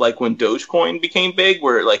me of like when Dogecoin became big,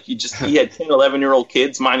 where like you had 10, 11-year-old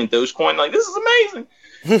kids mining Dogecoin. Like, this is amazing.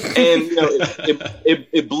 And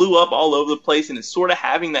it blew up all over the place, and it's sort of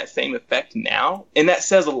having that same effect now. And that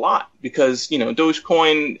says a lot because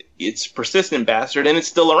Dogecoin, it's a persistent bastard, and it's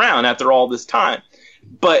still around after all this time.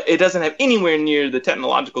 But it doesn't have anywhere near the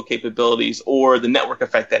technological capabilities or the network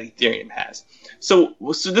effect that Ethereum has. So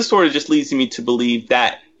this sort of just leads me to believe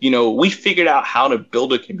that we figured out how to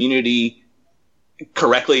build a community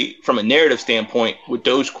correctly from a narrative standpoint with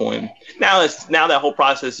Dogecoin. Now that whole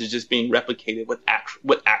process is just being replicated with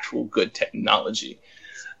actual good technology.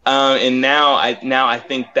 And now I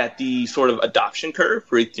think that the sort of adoption curve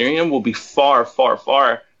for Ethereum will be far, far,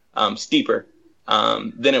 far steeper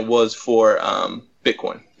than it was for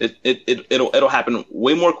Bitcoin. It'll happen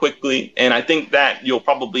way more quickly, and I think that you'll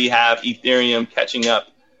probably have Ethereum catching up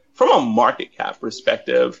from a market cap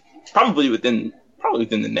perspective probably within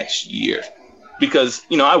the next year. Because,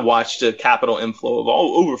 I watched a capital inflow of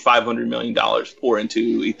over $500 million pour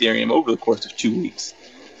into Ethereum over the course of 2 weeks.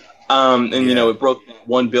 It broke the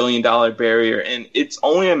 $1 billion barrier. And it's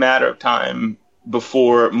only a matter of time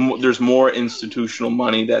before there's more institutional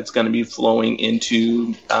money that's going to be flowing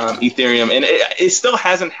into Ethereum. And it still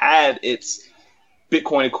hasn't had its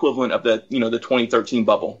Bitcoin equivalent of the 2013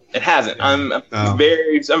 bubble. It hasn't. I'm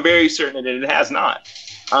very certain that it has not.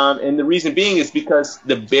 And the reason being is because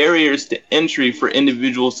the barriers to entry for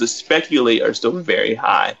individuals to speculate are still very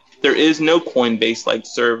high. There is no Coinbase-like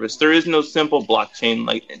service. There is no simple blockchain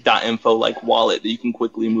like .info like wallet that you can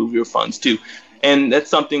quickly move your funds to. And that's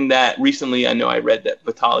something that recently I know I read that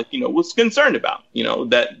Vitalik, was concerned about,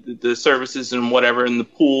 that the services and whatever and the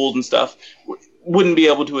pools and stuff wouldn't be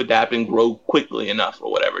able to adapt and grow quickly enough or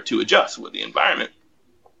whatever to adjust with the environment.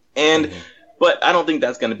 And But I don't think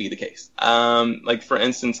that's going to be the case. Like, for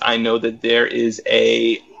instance, I know that there is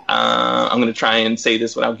I'm going to try and say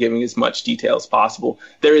this without giving as much detail as possible.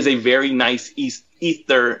 There is a very nice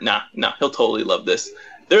Ether. He'll totally love this.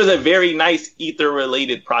 There's a very nice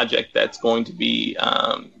Ether-related project that's going to be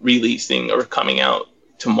releasing or coming out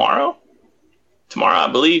tomorrow. Tomorrow, I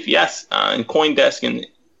believe. Yes. And CoinDesk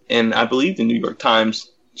and I believe the New York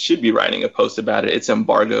Times should be writing a post about it. It's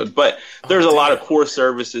embargoed, but there's a lot of core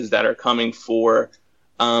services that are coming for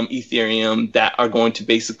Ethereum that are going to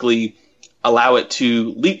basically allow it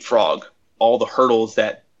to leapfrog all the hurdles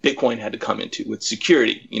that Bitcoin had to come into with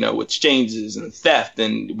security, with exchanges and theft,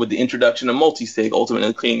 and with the introduction of multi-sig,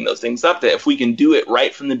 ultimately cleaning those things up. That if we can do it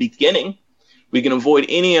right from the beginning, we can avoid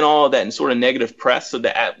any and all of that and sort of negative press, so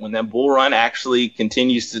that when that bull run actually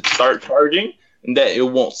continues to start charging, and that it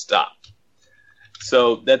won't stop.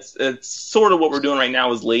 So that's sort of what we're doing right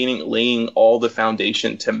now, is laying all the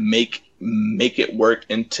foundation to make it work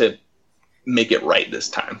and to make it right this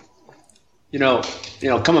time.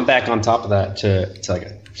 Coming back on top of that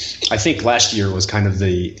to I think last year was kind of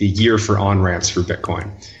the year for on-ramps for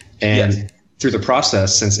Bitcoin. And through the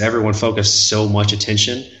process, since everyone focused so much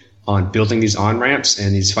attention on building these on-ramps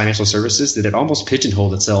and these financial services, that it almost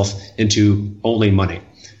pigeonholed itself into only money.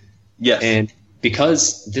 Yes. And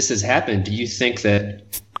because this has happened, do you think that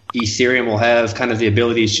Ethereum will have kind of the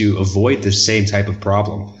ability to avoid the same type of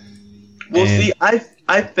problem? Well, see,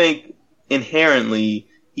 I think inherently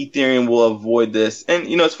Ethereum will avoid this. And,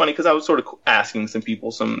 it's funny because I was sort of asking some people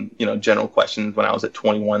some, general questions when I was at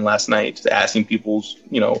 21 last night, just asking people's,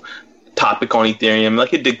 topic on Ethereum.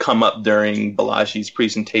 Like, it did come up during Balaji's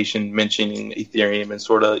presentation, mentioning Ethereum and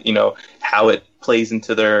sort of, how it plays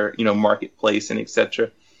into their, marketplace and etc.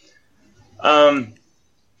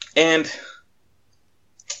 And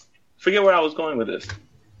forget where I was going with this.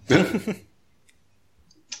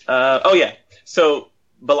 So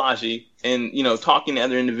Balaji and, talking to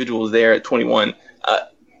other individuals there at 21, I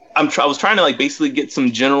was trying to basically get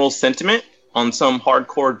some general sentiment on some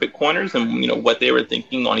hardcore Bitcoiners and, what they were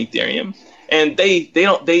thinking on Ethereum. And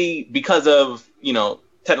they because of,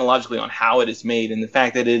 technologically on how it is made and the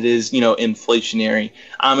fact that it is, inflationary,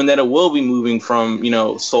 and that it will be moving from,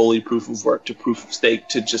 solely proof of work to proof of stake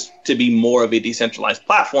to be more of a decentralized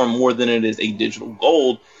platform more than it is a digital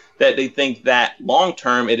gold, that they think that long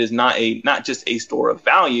term it is not just a store of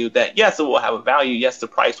value, that yes, it will have a value, yes, the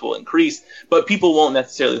price will increase, but people won't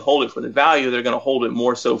necessarily hold it for the value. They're going to hold it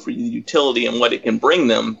more so for the utility and what it can bring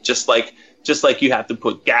them, just like you have to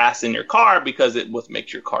put gas in your car because it what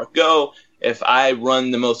makes your car go. If I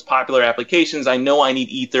run the most popular applications, I know I need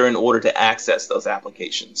Ether in order to access those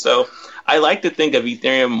applications. So I like to think of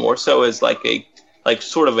Ethereum more so as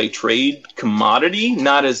sort of a trade commodity,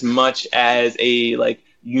 not as much as a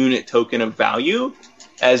unit token of value,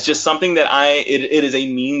 as just something that it is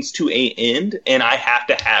a means to a end, and I have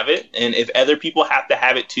to have it. And if other people have to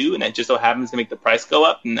have it too, and that just so happens to make the price go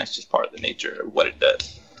up, then that's just part of the nature of what it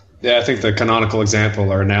does. Yeah, I think the canonical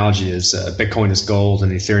example or analogy is Bitcoin is gold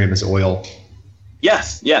and Ethereum is oil.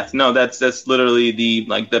 Yes. No, that's literally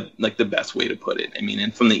the best way to put it. I mean,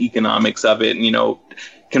 and from the economics of it,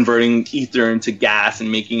 converting ether into gas and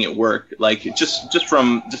making it work, like just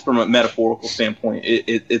from a metaphorical standpoint,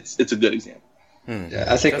 it's a good example. Yeah,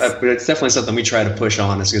 I think it's definitely something we try to push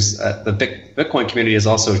on, is because the Bitcoin community has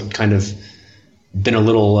also kind of been a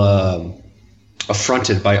little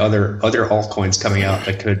affronted by other altcoins coming out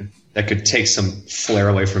that could take some flair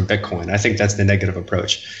away from Bitcoin. I think that's the negative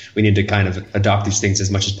approach. We need to kind of adopt these things as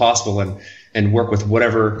much as possible and work with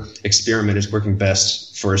whatever experiment is working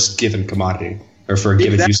best for a given commodity or for a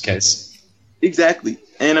given use case. Exactly.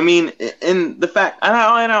 And I mean, and the fact,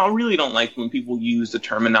 I really don't like when people use the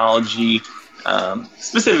terminology,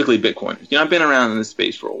 specifically Bitcoiners. I've been around in this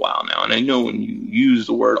space for a while now, and I know when you use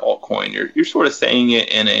the word altcoin, you're sort of saying it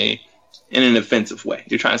in an offensive way.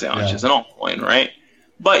 You're trying to say, it's just an altcoin, right?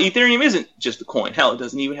 But Ethereum isn't just a coin. Hell, it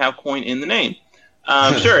doesn't even have coin in the name.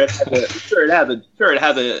 Sure, it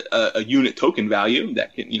has a unit token value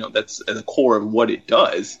that can, that's at the core of what it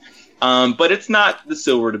does. But it's not the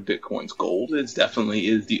silver to Bitcoin's gold. It's definitely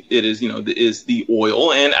is the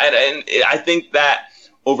oil. And I think that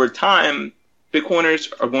over time,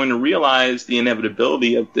 Bitcoiners are going to realize the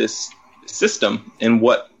inevitability of this system and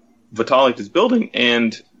what Vitalik is building,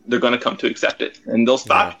 and they're going to come to accept it. And they'll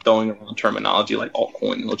stop throwing around terminology like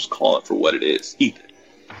altcoin, and they'll just call it for what it is, ether.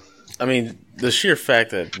 I mean, the sheer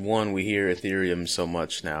fact that, one, we hear Ethereum so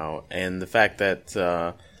much now, and the fact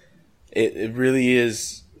that it really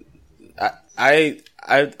is... I've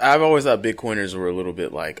always thought Bitcoiners were a little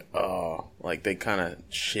bit like they kind of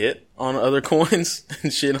shit on other coins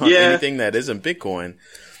and shit on anything that isn't Bitcoin.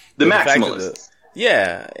 The maximalists.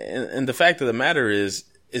 And the fact of the matter is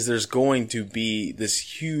there's going to be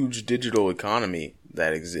this huge digital economy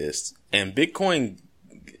that exists, and Bitcoin,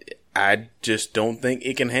 I just don't think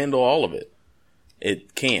it can handle all of it.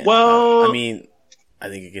 It can't. Well, I mean, I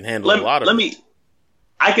think it can handle a lot of it.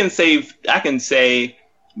 I can say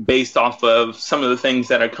based off of some of the things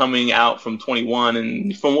that are coming out from 21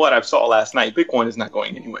 and from what I saw last night, Bitcoin is not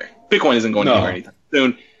going anywhere. Bitcoin isn't going anywhere anytime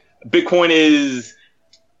soon. Bitcoin is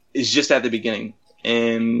just at the beginning.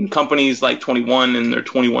 And companies like 21 and their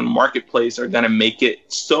 21 marketplace are going to make it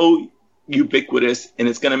so ubiquitous, and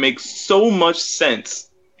it's going to make so much sense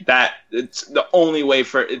that it's the only way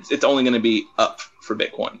for it's only going to be up for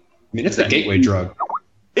Bitcoin. I mean, it's a gateway drug.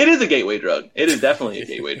 It is a gateway drug. It is definitely a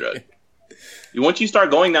gateway drug. Once you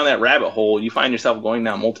start going down that rabbit hole, you find yourself going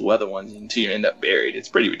down multiple other ones until you end up buried. It's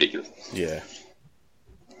pretty ridiculous. Yeah.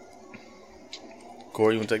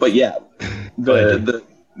 Corey, you want to take But yeah,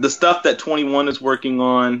 the stuff that 21 is working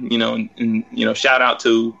on, and shout out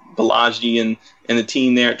to Balaji and the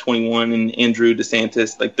team there at 21 and Andrew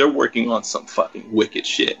DeSantis, like they're working on some fucking wicked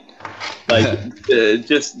shit. Like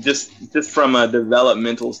just from a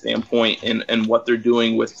developmental standpoint and what they're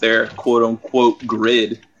doing with their quote unquote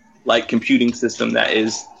grid, like computing system that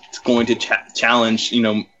is going to challenge,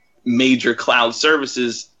 major cloud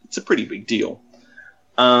services. It's a pretty big deal.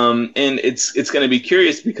 And it's going to be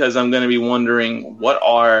curious because I'm going to be wondering what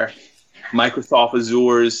is Microsoft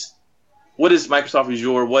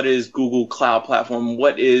Azure? What is Google Cloud Platform?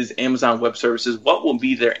 What is Amazon Web Services? What will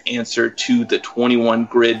be their answer to the 21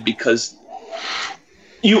 grid? Because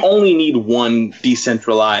you only need one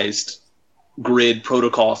decentralized grid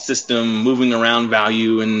protocol system, moving around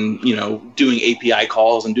value and, doing API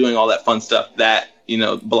calls and doing all that fun stuff that,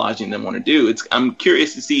 Balaji and them want to do. I'm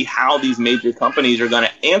curious to see how these major companies are going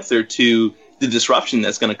to answer to the disruption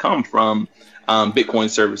that's going to come from Bitcoin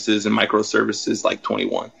services and microservices like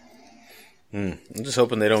 21. I'm just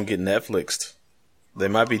hoping they don't get Netflixed. They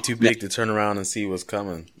might be too big to turn around and see what's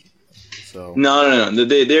coming. So no.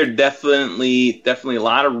 They're definitely a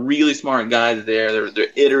lot of really smart guys there. They're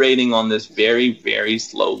iterating on this very, very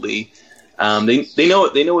slowly. They know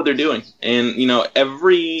what they're doing, and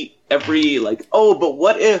every like, oh, but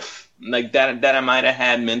what if, like that I might have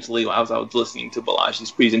had mentally while I was listening to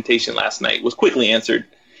Balaji's presentation last night was quickly answered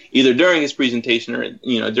either during his presentation or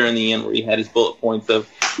during the end where he had his bullet points of,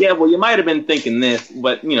 yeah, well, you might have been thinking this,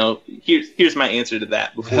 but here's my answer to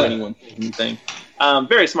that before anyone says anything.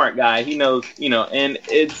 Very smart guy. He knows, and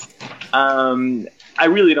it's I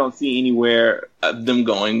really don't see anywhere them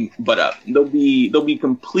going but up. There'll be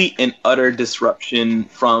complete and utter disruption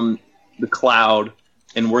from the cloud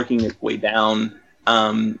and working its way down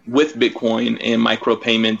with Bitcoin and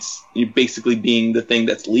micropayments basically being the thing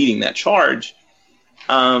that's leading that charge.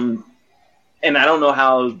 And I don't know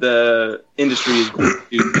how the industry is going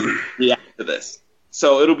to react to this.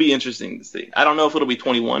 So it'll be interesting to see. I don't know if it'll be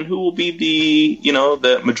 21 who will be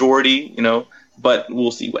the majority, but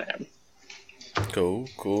we'll see what happens.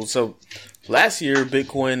 Cool. So last year,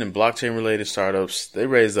 Bitcoin and blockchain related startups, they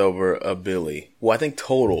raised over $1 billion. Well, I think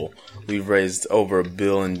total, we've raised over $1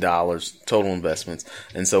 billion total investments.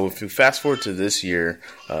 And so if you fast forward to this year,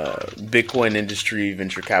 Bitcoin industry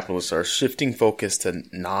venture capitalists are shifting focus to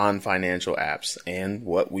non-financial apps and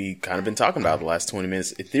what we kind of been talking about the last 20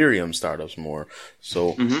 minutes, Ethereum startups more.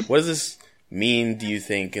 So what does this mean, do you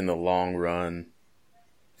think, in the long run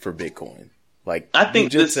for Bitcoin? Like, I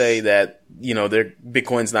think you just say that,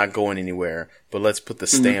 Bitcoin's not going anywhere, but let's put the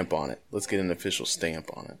stamp on it. Let's get an official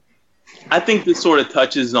stamp on it. I think this sort of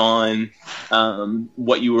touches on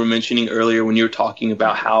what you were mentioning earlier when you were talking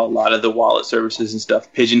about how a lot of the wallet services and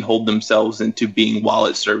stuff pigeonholed themselves into being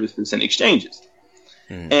wallet services and exchanges.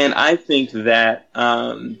 And I think that,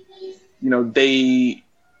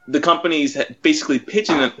 the companies basically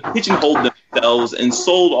pigeonholed themselves and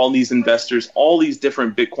sold all these investors all these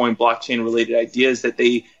different Bitcoin blockchain related ideas that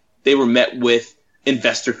they were met with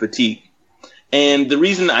investor fatigue. And the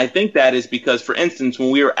reason I think that is because, for instance,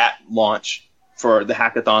 when we were at launch for the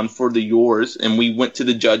hackathon for the yours, and we went to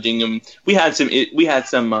the judging, and we had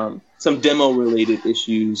some demo related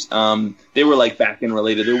issues. They were like back end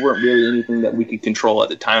related. There weren't really anything that we could control at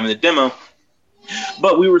the time of the demo.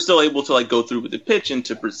 But we were still able to go through with the pitch and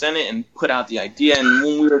to present it and put out the idea. And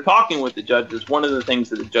when we were talking with the judges, one of the things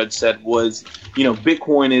that the judge said was,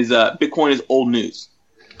 Bitcoin is old news.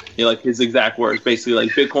 Like his exact words, basically, like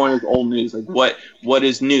Bitcoin is old news. Like what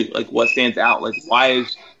is new? Like what stands out? Like why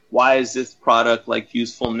is this product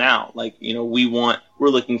useful now? Like we're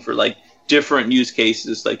looking for different use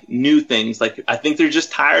cases, like new things. Like I think they're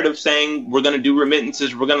just tired of saying we're going to do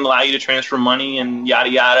remittances, we're going to allow you to transfer money and yada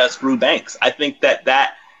yada, screw banks. I think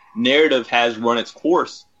that narrative has run its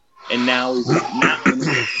course, and now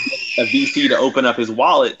a VC to open up his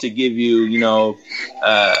wallet to give you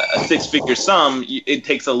a six-figure sum, it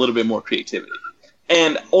takes a little bit more creativity.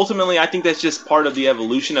 And ultimately, I think that's just part of the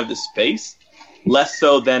evolution of the space, less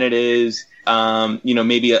so than it is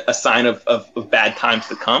maybe a sign of bad times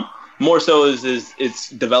to come. More so is it's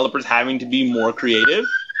developers having to be more creative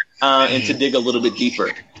and to dig a little bit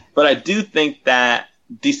deeper. But I do think that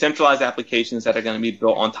decentralized applications that are going to be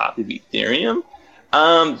built on top of Ethereum,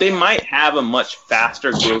 they might have a much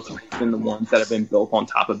faster growth rate than the ones that have been built on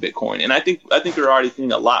top of Bitcoin. And I think we're already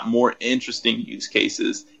seeing a lot more interesting use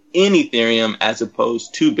cases in Ethereum as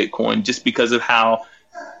opposed to Bitcoin, just because of how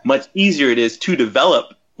much easier it is to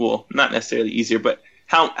develop. Well, not necessarily easier, but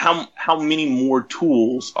how many more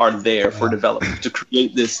tools are there for developers to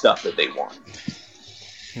create this stuff that they want?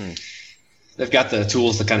 They've got the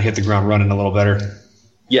tools to kind of hit the ground running a little better.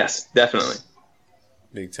 Yes, definitely.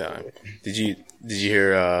 Big time. Did you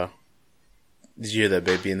hear that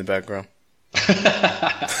baby in the background?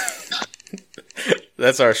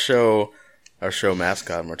 That's our show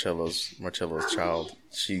mascot, Marcello's child.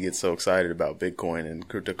 She gets so excited about Bitcoin and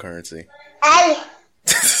cryptocurrency.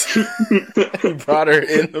 He brought her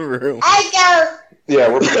in the room.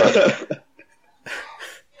 Yeah, we're done.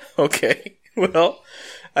 Okay. Well,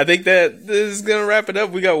 I think that this is gonna wrap it up.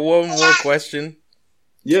 We got one more question.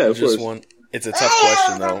 Yeah, of just course. one. It's a tough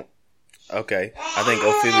question though. Okay. I think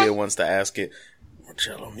Ophelia wants to ask it.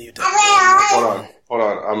 Marcello, mute that. Hold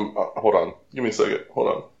on. Hold on. Give me a second. Hold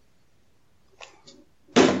on.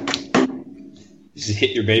 Just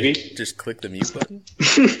hit your baby. Just click the mute button.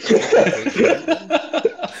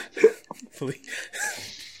 Please.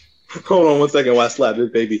 Hold on 1 second while I slap this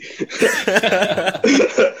baby.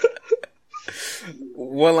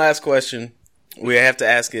 One last question. We have to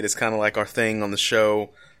ask it. It's kind of like our thing on the show.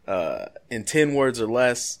 In 10 words or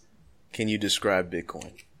less, can you describe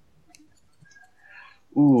Bitcoin?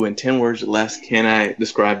 Ooh, in 10 words or less, can I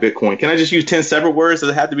describe Bitcoin? Can I just use 10 separate words? Does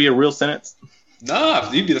it have to be a real sentence? No,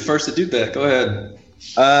 you'd be the first to do that. Go ahead.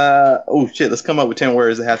 Oh, shit. Let's come up with 10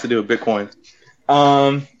 words that have to do with Bitcoin.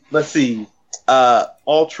 Let's see.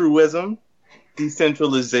 Altruism,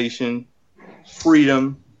 decentralization,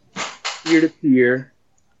 freedom, peer-to-peer,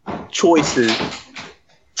 choices.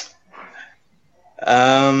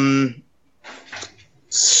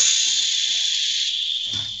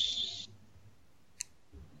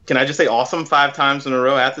 Can I just say awesome 5 times in a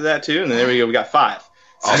row after that too? And then there we go. We got 5.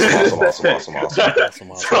 Awesome. That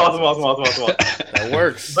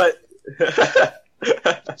works. But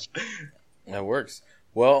that works.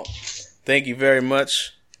 Well, thank you very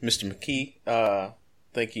much, Mr. McKee.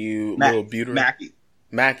 Thank you, Little Beauty.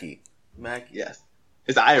 Mackie. Yes.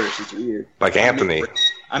 It's Irish. It's weird. Like Anthony.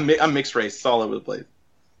 I'm mixed race. It's all over the place.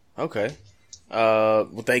 Okay.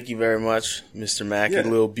 Well, thank you very much, Mr. Mackie,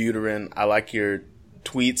 Lil Buterin. I like your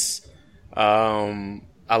tweets.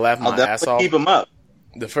 I laugh my ass off. Keep them up.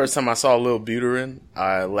 The first time I saw Lil Buterin,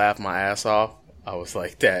 I laughed my ass off. I was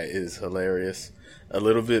like, that is hilarious. A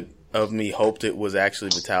little bit of me hoped it was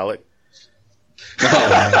actually Vitalik.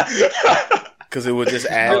 Because it would just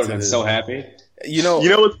add I would to have been this. so happy. You know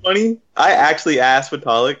what's funny? I actually asked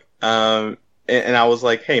Vitalik, and I was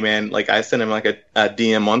like, hey man, like I sent him like a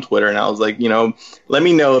DM on Twitter, and I was like, let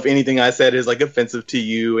me know if anything I said is like offensive to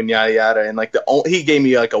you and yada yada. And like he gave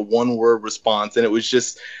me like a 1-word response, and it was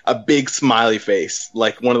just a big smiley face,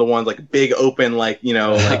 like one of the ones like big open, like and I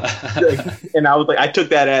was like, I took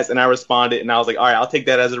that as, and I responded, and I was like, all right, I'll take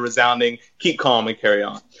that as a resounding, keep calm and carry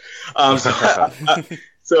on.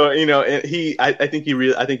 So I think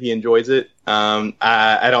he enjoys it.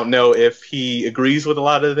 I don't know if he agrees with a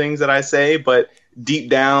lot of the things that I say, but deep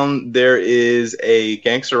down there is a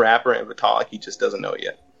gangster rapper in Vitalik. He just doesn't know it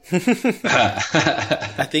yet.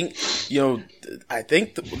 I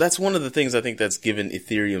think that's one of the things I think that's given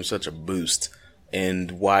Ethereum such a boost,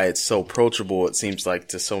 and why it's so approachable. It seems like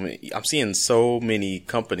to so many. I'm seeing so many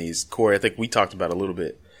companies. Corey, I think we talked about a little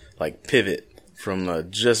bit, like pivot from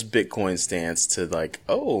just Bitcoin stance to like,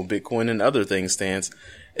 Bitcoin and other things stance,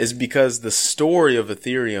 is because the story of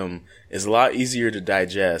Ethereum is a lot easier to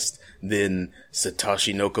digest than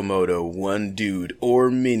Satoshi Nakamoto, one dude or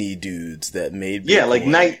many dudes that made Bitcoin. Yeah, like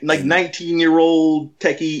 19-year-old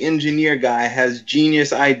techie engineer guy has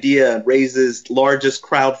genius idea, raises largest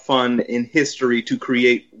crowd fund in history to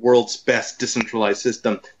create world's best decentralized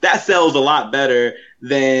system. That sells a lot better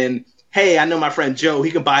than, hey, I know my friend Joe,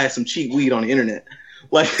 he can buy us some cheap weed on the internet.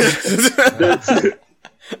 Like,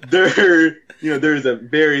 there's a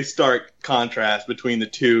very stark contrast between the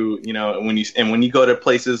two, when you go to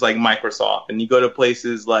places like Microsoft and you go to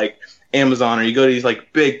places like Amazon, or you go to these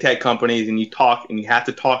like big tech companies and you have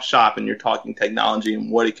to talk shop and you're talking technology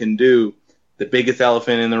and what it can do. The biggest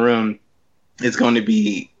elephant in the room is going to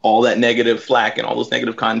be all that negative flack and all those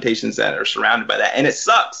negative connotations that are surrounded by that. And it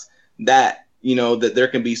sucks that, that there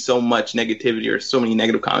can be so much negativity or so many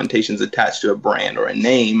negative connotations attached to a brand or a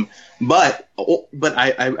name. But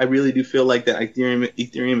I really do feel like that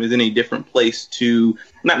Ethereum is in a different place to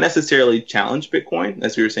not necessarily challenge Bitcoin,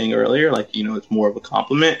 as we were saying earlier, like, it's more of a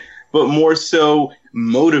compliment, but more so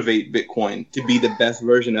motivate Bitcoin to be the best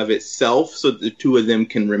version of itself so that the two of them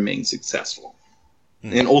can remain successful.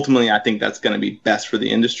 And ultimately, I think that's going to be best for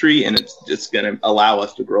the industry, and it's just going to allow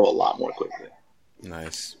us to grow a lot more quickly.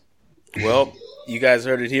 Nice. Well, you guys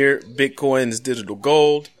heard it here. Bitcoin is digital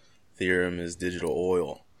gold. Ethereum is digital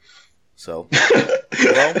oil. So,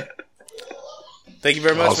 well, thank you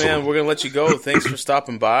very much, Awesome. man. We're going to let you go. Thanks for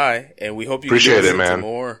stopping by, and we hope you Appreciate can it, man.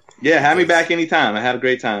 more. Yeah, have me back anytime. I had a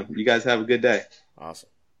great time. You guys have a good day. Awesome.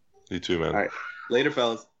 You too, man. All right. Later,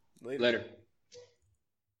 fellas. Later.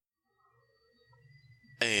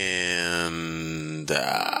 And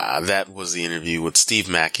that was the interview with Steve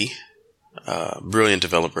Mackey, brilliant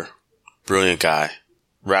developer, brilliant guy,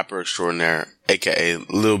 rapper extraordinaire, aka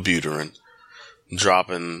Lil Buterin,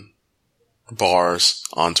 dropping bars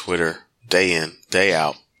on Twitter day in, day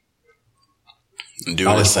out,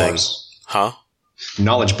 doing his thing. Huh?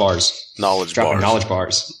 Knowledge bars. Dropping knowledge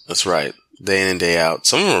bars. That's right. Day in and day out.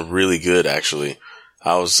 Some of them are really good, actually.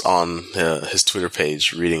 I was on his Twitter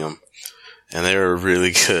page reading them, and they were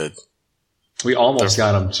really good. We almost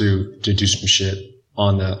got him to do some shit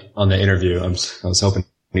on the interview. I was hoping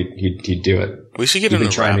he'd do it. We should get We've him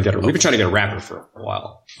been to trying rap. to get we've been trying to get a rapper for a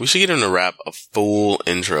while. We should get him to rap a full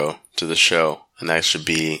intro to the show, and that should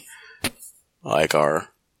be like our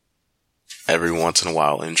every once in a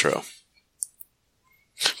while intro.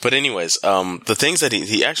 But anyways, the things that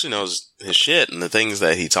he actually knows his shit, and the things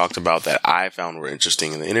that he talked about that I found were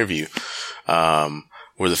interesting in the interview,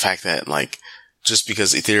 were the fact that, like, just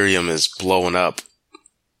because Ethereum is blowing up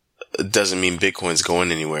doesn't mean Bitcoin's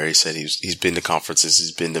going anywhere. He said he's been to conferences,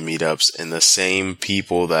 he's been to meetups, and the same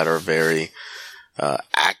people that are very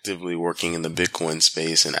actively working in the Bitcoin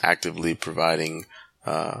space and actively providing,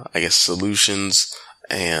 solutions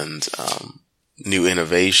and new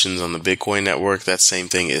innovations on the Bitcoin network, that same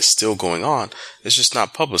thing is still going on. It's just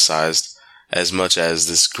not publicized as much as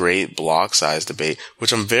this great block size debate,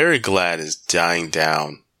 which I'm very glad is dying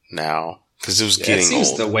down now, because it was getting it seems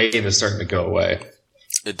old. the wave is starting to go away.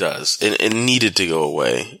 It does. It needed to go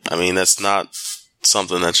away. I mean, that's not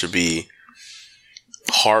something that should be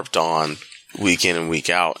harped on week in and week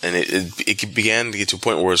out. And it began to get to a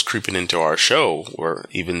point where it's creeping into our show, where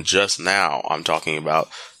even just now I'm talking about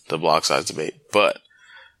the block size debate. But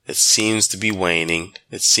it seems to be waning.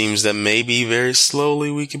 It seems that maybe very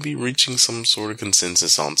slowly we can be reaching some sort of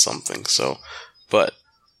consensus on something. So, but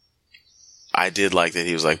I did like that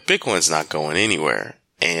he was like, Bitcoin's not going anywhere.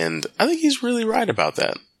 And I think he's really right about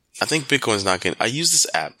that. I think Bitcoin's not getting. I use this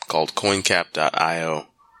app called CoinCap.io.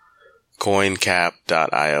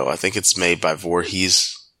 CoinCap.io. I think it's made by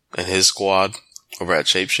Voorhees and his squad over at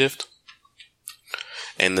Shapeshift.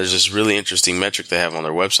 And there's this really interesting metric they have on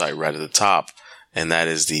their website right at the top, and that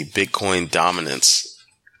is the Bitcoin dominance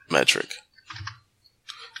metric.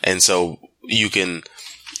 And so you can,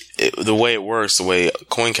 the way it works, the way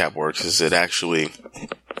CoinCap works is it actually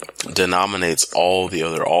denominates all the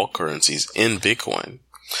other alt currencies in Bitcoin.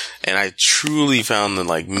 And I truly found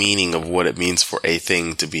the meaning of what it means for a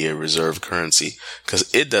thing to be a reserve currency,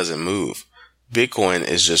 because it doesn't move. Bitcoin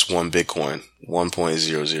is just one Bitcoin,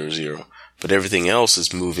 1.000, but everything else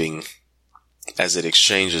is moving as it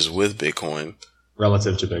exchanges with Bitcoin.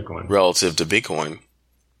 Relative to Bitcoin.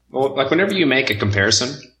 Well, whenever you make a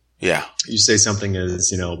comparison, yeah, you say something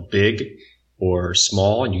is, big or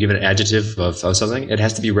small, and you give it an adjective of something, it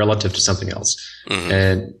has to be relative to something else. Mm-hmm.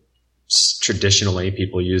 And traditionally,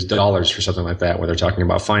 people use dollars for something like that when they're talking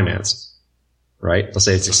about finance, right? They'll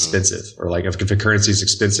say it's expensive, or if a currency is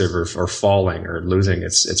expensive or falling or losing,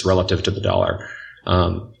 it's relative to the dollar.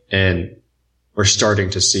 And we're starting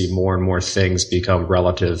to see more and more things become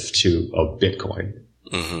relative to a Bitcoin,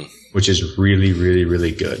 which is really, really,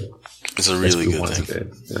 really good. It's a really good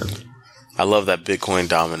thing. Yeah. I love that Bitcoin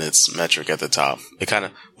dominance metric at the top. It kind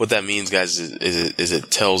of, what that means, guys, is it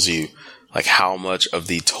tells you how much of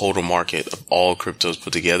the total market of all cryptos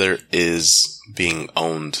put together is being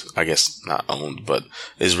owned. I guess not owned, but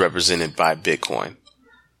is represented by Bitcoin.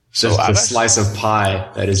 So the slice of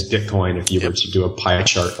pie that is Bitcoin, if you were to do a pie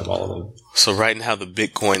chart of all of them. So right now, the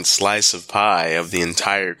Bitcoin slice of pie of the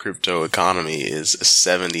entire crypto economy is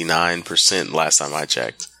 79% last time I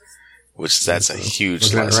checked, which that's a huge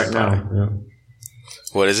slice of pie. Now, yeah.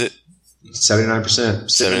 What is it? 79%.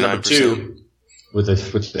 79%. With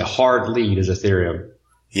the hard lead is Ethereum.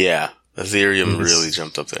 Yeah. Ethereum really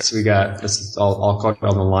jumped up there. So we got, I'll call it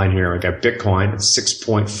on the line here. We got Bitcoin at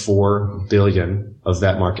 6.4 billion of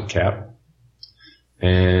that market cap.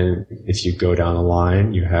 And if you go down the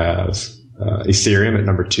line, you have Ethereum at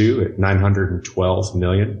number 2 at 912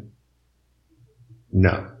 million.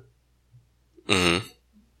 No. Mm-hmm.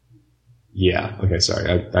 Yeah. Okay. Sorry.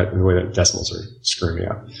 The way that decimals are screwing me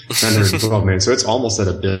up. 912 million. So it's almost at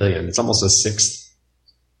 $1 billion. It's almost a sixth,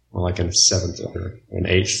 or a seventh or an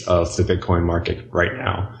eighth of the Bitcoin market right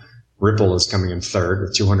now. Ripple is coming in third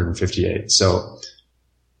with 258. So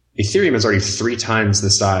Ethereum is already 3 times the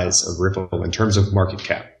size of Ripple in terms of market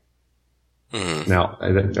cap. Mm-hmm. Now,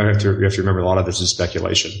 you have to remember a lot of this is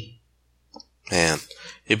speculation. Man,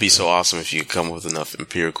 it'd be so awesome if you could come up with enough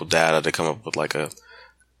empirical data to come up with a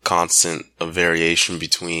constant of variation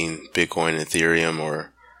between Bitcoin and Ethereum,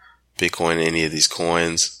 or Bitcoin and any of these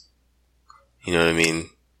coins. You know what I mean?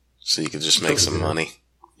 So you could just make some money.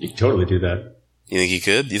 You could totally do that. You think you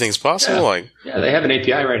could? You think it's possible? Yeah, they have an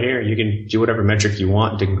API right here. You can do whatever metric you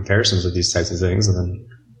want, do comparisons with these types of things, and then.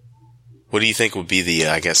 What do you think would be the,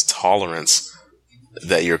 tolerance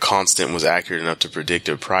that your constant was accurate enough to predict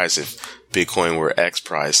a price? If Bitcoin were X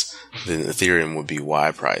price, then Ethereum would be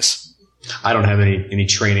Y price. I don't have any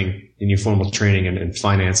training, any formal training in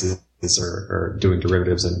finances or doing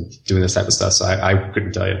derivatives and doing this type of stuff, so I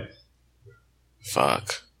couldn't tell you.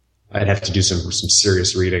 Fuck. I'd have to do some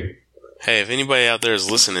serious reading. Hey, if anybody out there is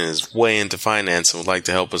listening is way into finance and would like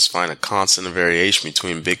to help us find a constant of variation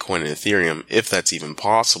between Bitcoin and Ethereum, if that's even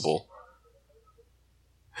possible,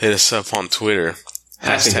 hit us up on Twitter.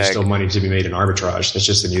 I think there's still money to be made in arbitrage. That's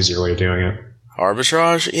just an easier way of doing it.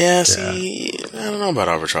 Arbitrage? Yeah, see, I don't know about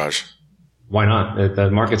arbitrage. Why not?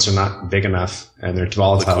 The markets are not big enough and they're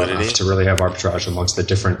volatile enough to really have arbitrage amongst the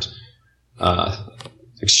different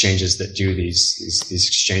exchanges that do these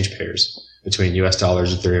exchange pairs between US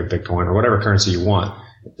dollars, Ethereum, Bitcoin, or whatever currency you want,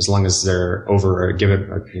 as long as they're over a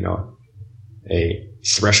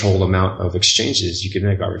threshold amount of exchanges, you can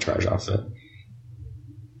make arbitrage off it.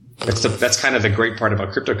 That's kind of the great part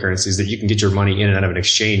about cryptocurrencies, that you can get your money in and out of an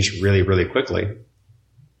exchange really, really quickly.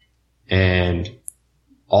 And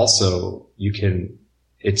also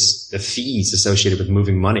it's the fees associated with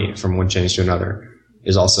moving money from one change to another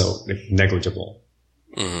is also negligible.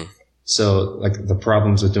 Mm-hmm. So the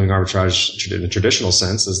problems with doing arbitrage in the traditional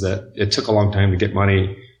sense is that it took a long time to get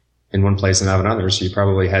money in one place and out of another. So you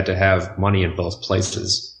probably had to have money in both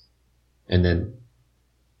places and then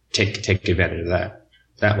take advantage of that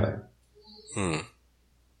way.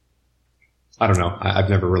 I don't know. I've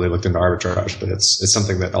never really looked into arbitrage, but it's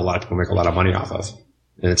something that a lot of people make a lot of money off of.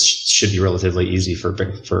 And it should be relatively easy for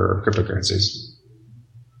cryptocurrencies.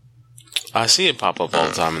 I see it pop up all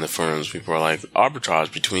the time in the forums. People are like,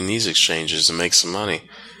 arbitrage between these exchanges to make some money.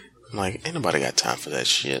 I'm like, ain't nobody got time for that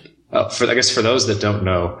shit. I guess for those that don't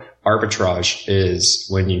know, arbitrage is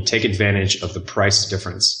when you take advantage of the price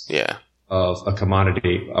difference of a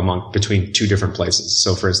commodity between two different places.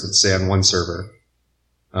 So for instance, say on one server,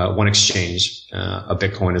 one exchange, a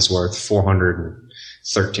Bitcoin is worth $413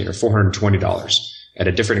 or $420. At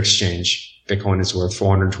a different exchange, Bitcoin is worth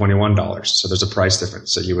 $421. So there's a price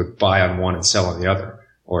difference. So you would buy on one and sell on the other,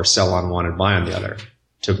 or sell on one and buy on the other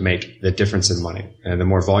to make the difference in money. And the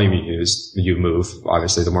more volume you move,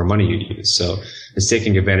 obviously the more money you use. So it's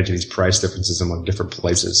taking advantage of these price differences among different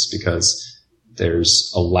places because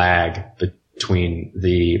there's a lag between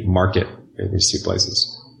the market in these two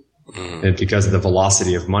places. Mm-hmm. And because of the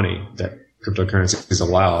velocity of money that cryptocurrencies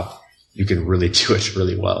allow, you can really do it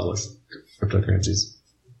really well with cryptocurrencies.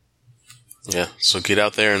 Yeah. So get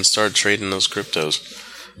out there and start trading those cryptos.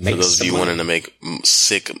 For those of you wanting to make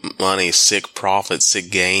sick money, sick profits, sick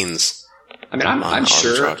gains. I mean, I'm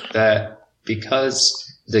sure that because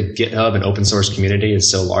the GitHub and open source community is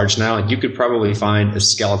so large now, you could probably find a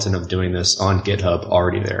skeleton of doing this on GitHub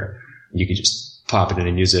already there. You could just pop it in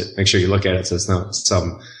and use it. Make sure you look at it so it's not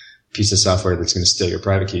some piece of software that's going to steal your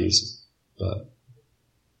private keys,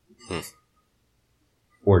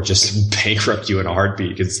 or just bankrupt you in a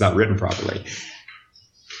heartbeat because it's not written properly.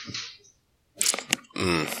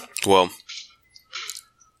 Well,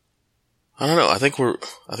 I don't know. I think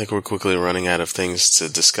we're quickly running out of things to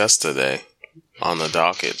discuss today on the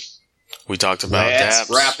docket. We talked about Let's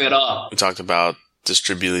dApps. Wrap it up. We talked about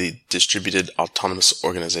distributed autonomous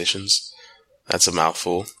organizations. That's a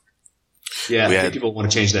mouthful. Yeah, I think people want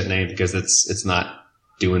to change that name because it's not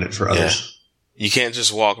doing it for others. You can't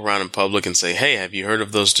just walk around in public and say, "Hey, have you heard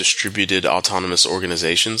of those distributed autonomous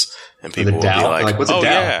organizations?" And people will be like, "What's a DAO?"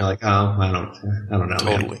 Yeah. Like, oh, I don't know.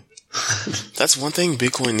 Totally. That's one thing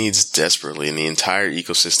Bitcoin needs desperately, and the entire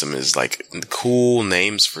ecosystem is like cool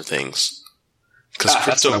names for things. Because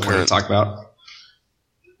that's what I want to talk about.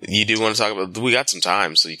 You do want to talk about? We got some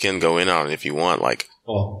time, so you can go in on it if you want. Like,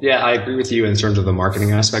 well, yeah, I agree with you in terms of the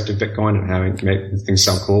marketing aspect of Bitcoin and having to make things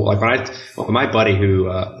sound cool. Like when my buddy, who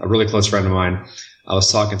a really close friend of mine, I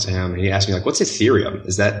was talking to him and he asked me like, "What's Ethereum?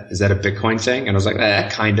 Is that a Bitcoin thing?" And I was like,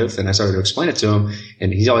 kind of. And I started to explain it to him,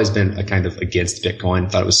 and he's always been a kind of against Bitcoin.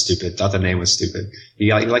 Thought it was stupid. Thought the name was stupid.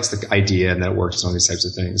 He likes the idea and that it works and all these types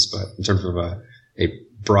of things, but in terms of a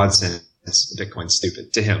broad sense, Bitcoin's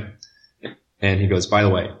stupid to him. And he goes, "By the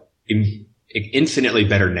way, infinitely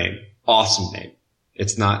better name, awesome name.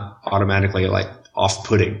 It's not automatically like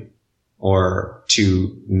off-putting or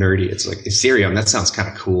too nerdy. It's like Ethereum. That sounds kind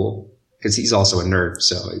of cool." Because he's also a nerd,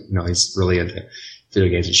 so he's really into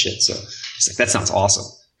video games and shit. So he's like, that sounds awesome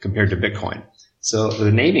compared to Bitcoin. So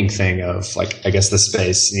the naming thing of like, I guess the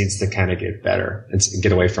space needs to kind of get better and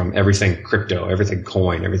get away from everything crypto, everything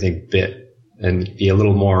coin, everything bit, and be a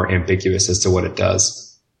little more ambiguous as to what it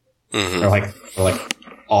does. Mm-hmm. Or like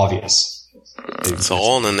obvious. It's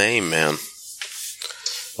all in the name, man.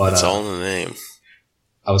 But it's all in the name.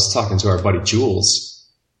 I was talking to our buddy Jules.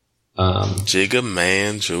 Jigga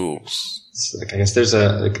Man Jules. Like, I guess there's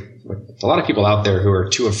a lot of people out there who are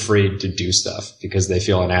too afraid to do stuff because they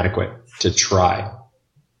feel inadequate to try.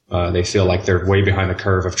 They feel like they're way behind the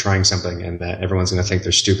curve of trying something and that everyone's going to think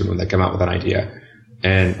they're stupid when they come out with an idea.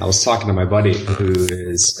 And I was talking to my buddy who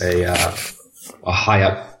is a high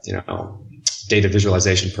up, data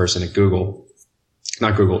visualization person at Google,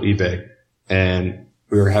 not Google, eBay. And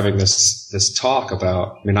we were having this talk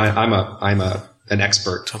about, I'm an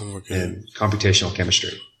expert in computational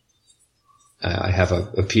chemistry. I have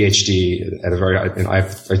a PhD at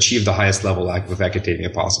I've achieved the highest level of academia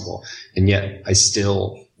possible. And yet I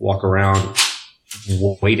still walk around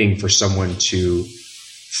waiting for someone to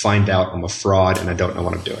find out I'm a fraud and I don't know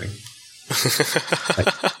what I'm doing.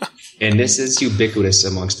 And this is ubiquitous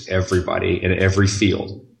amongst everybody in every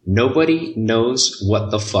field. Nobody knows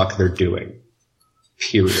what the fuck they're doing.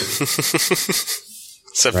 Period.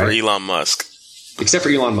 Except for Elon Musk. Except for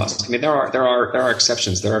Elon Musk. I mean, there are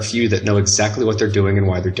exceptions. There are a few that know exactly what they're doing and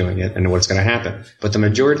why they're doing it and what's going to happen. But the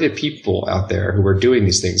majority of people out there who are doing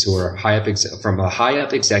these things, who are from the high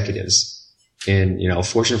up executives in,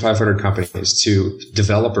 Fortune 500 companies to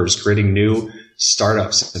developers creating new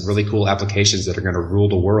startups and really cool applications that are going to rule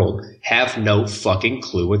the world, have no fucking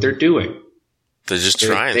clue what they're doing. They're just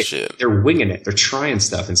trying shit. They're winging it. They're trying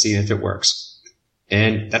stuff and seeing if it works.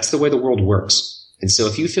 And that's the way the world works. And so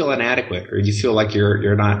if you feel inadequate or you feel like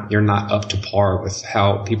you're not up to par with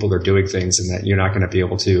how people are doing things and that you're not going to be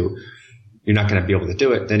able to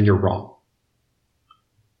do it, then you're wrong.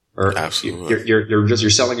 Or absolutely. You're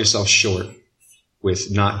selling yourself short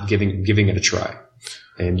with not giving it a try.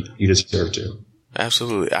 And you deserve to.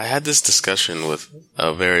 Absolutely. I had this discussion with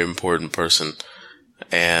a very important person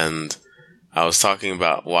and I was talking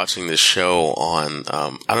about watching this show on,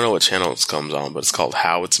 I don't know what channel it comes on, but it's called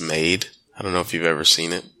How It's Made. I don't know if you've ever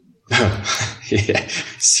seen it. Yeah,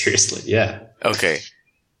 seriously, yeah. Okay.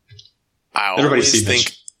 I always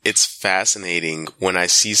think it's fascinating when I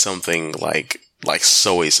see something like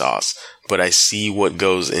soy sauce, but I see what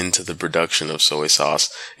goes into the production of soy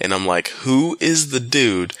sauce, and I'm like, who is the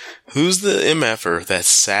dude, who's the MFer that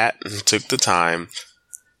sat and took the time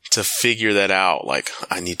to figure that out? Like,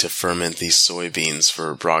 I need to ferment these soybeans for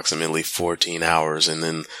approximately 14 hours and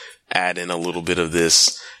then add in a little bit of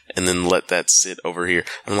this and then let that sit over here.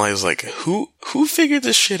 And I was like, who figured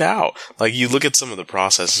this shit out? Like, you look at some of the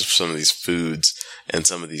processes for some of these foods and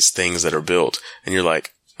some of these things that are built, and you're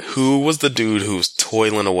like, who was the dude who was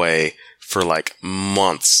toiling away for like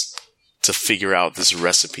months to figure out this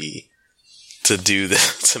recipe to do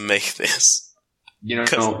this, to make this? You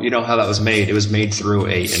know how that was made? It was made through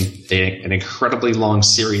an incredibly long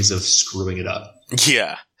series of screwing it up.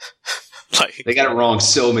 Yeah. Like, they got it wrong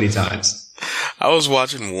so many times. I was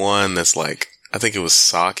watching one that's like, I think it was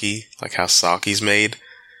sake, like how sake's made.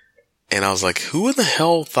 And I was like, who in the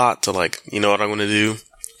hell thought to, like, you know what I'm going to do?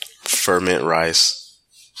 Ferment rice.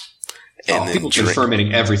 And then people have been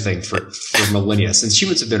fermenting everything for millennia, since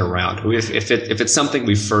humans have been around. If it's something,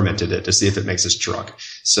 we've fermented it to see if it makes us drunk.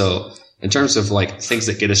 So in terms of like things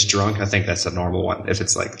that get us drunk, I think that's a normal one. If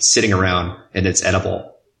it's like sitting around and it's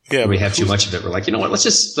edible, yeah, we have too much of it, we're like, you know what, let's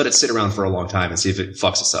just let it sit around for a long time and see if it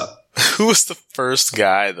fucks us up. Who was the first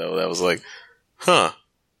guy, though, that was like,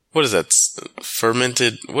 what is that?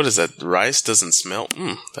 Fermented, what is that? Rice doesn't smell?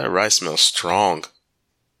 That rice smells strong.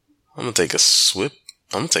 I'm gonna take a swig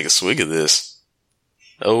of this.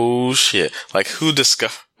 Oh shit. Like, who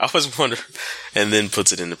discovered? I was wondering, and then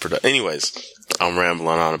puts it into production. Anyways, I'm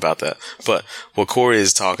rambling on about that. But what Corey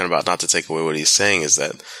is talking about, not to take away what he's saying, is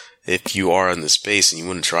that if you are in this space and you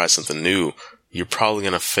want to try something new, you're probably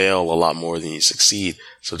going to fail a lot more than you succeed.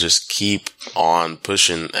 So just keep on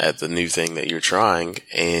pushing at the new thing that you're trying,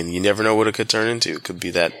 and you never know what it could turn into. It could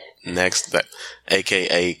be that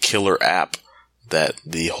AKA killer app that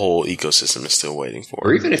the whole ecosystem is still waiting for.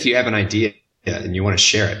 Or even if you have an idea and you want to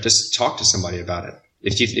share it, just talk to somebody about it.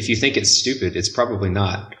 If you think it's stupid, it's probably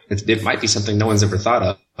not. It might be something no one's ever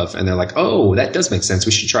thought of, and they're like, oh, that does make sense.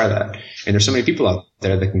 We should try that. And there's so many people out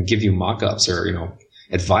there that can give you mock-ups or,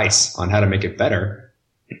 advice on how to make it better.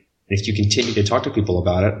 And if you continue to talk to people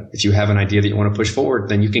about it, if you have an idea that you want to push forward,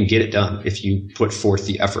 then you can get it done if you put forth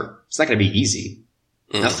the effort. It's not going to be easy.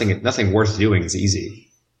 Nothing worth doing is easy.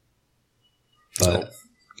 But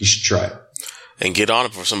you should try it. And get on it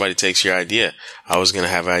before somebody takes your idea. I was going to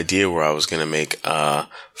have an idea where I was going to make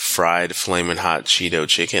fried flaming hot Cheeto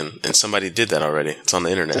chicken. And somebody did that already. It's on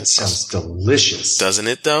the internet. That sounds delicious. Doesn't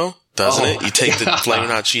it, though? Doesn't it? You take the flaming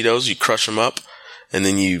hot Cheetos, you crush them up, and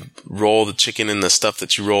then you roll the chicken in the stuff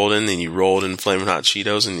that you rolled in, and you roll it in flaming hot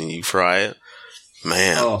Cheetos, and then you fry it.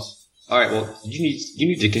 Man. Oh, all right. Well, you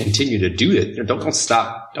need to continue to do it. Don't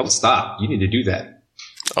stop. Don't stop. You need to do that.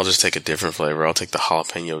 I'll just take a different flavor. I'll take the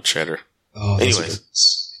jalapeno cheddar. Oh, anyways,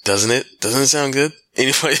 doesn't it sound good?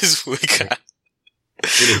 Anyways, we gotta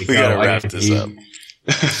wrap this up.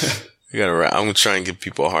 I'm gonna try and give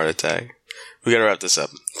people a heart attack. We gotta wrap this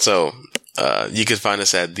up. So, you can find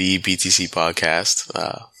us at the BTC Podcast,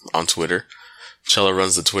 on Twitter. Cello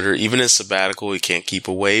runs the Twitter. Even in sabbatical, he can't keep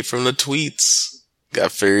away from the tweets.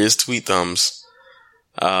 Got various tweet thumbs.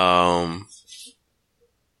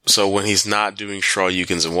 So when he's not doing straw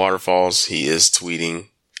yukins and waterfalls, he is tweeting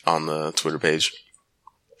on the Twitter page.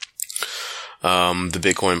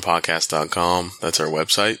 TheBitcoinPodcast.com. That's our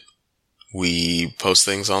website. We post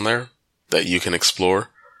things on there that you can explore.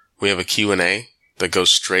 We have a Q&A that goes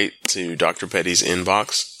straight to Dr. Petty's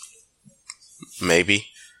inbox. Maybe.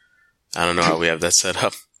 I don't know how we have that set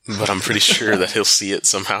up, but I'm pretty sure that he'll see it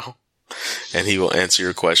somehow and he will answer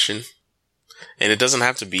your question. And it doesn't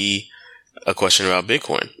have to be a question about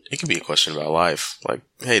Bitcoin. It could be a question about life. Like,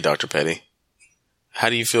 hey, Dr. Petty, how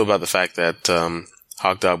do you feel about the fact that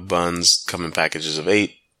hot dog buns come in packages of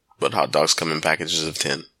 8, but hot dogs come in packages of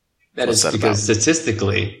 10? What's that because about?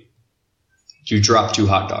 Statistically, you drop 2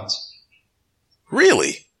 hot dogs.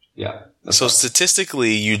 Really? Yeah. So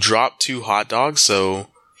statistically, you drop 2 hot dogs, so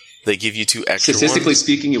they give you 2 extra Statistically ones?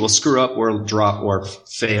 speaking, you will screw up or drop or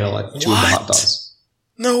fail at 2 of the hot dogs.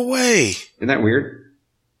 No way. Isn't that weird?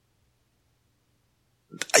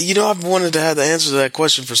 I've wanted to have the answer to that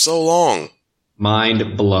question for so long.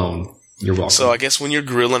 Mind blown. You're welcome. So I guess when you're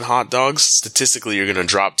grilling hot dogs, statistically, you're going to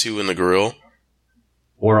drop 2 in the grill.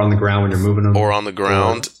 Or on the ground when you're moving them. Or on the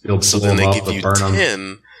ground. So then they give you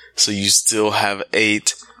 10, so you still have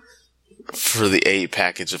 8 for the 8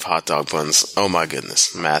 package of hot dog buns. Oh my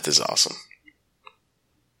goodness. Math is awesome.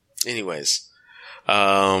 Anyways.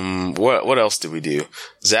 What else did we do?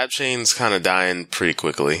 Zap Chain's kind of dying pretty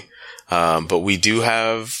quickly. But we do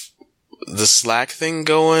have the Slack thing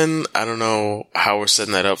going. I don't know how we're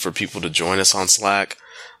setting that up for people to join us on Slack.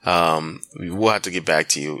 We'll have to get back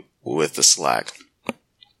to you with the Slack.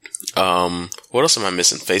 What else am I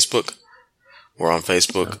missing? Facebook. We're on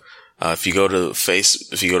Facebook. If you go to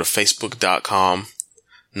facebook.com,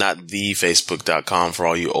 not thefacebook.com for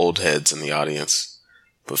all you old heads in the audience,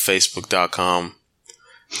 but facebook.com.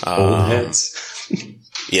 Old heads.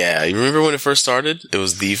 Yeah, you remember when it first started? It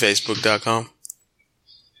was thefacebook.com.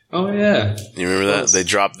 Oh yeah. You remember that? They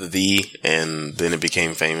dropped the and then it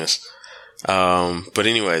became famous. But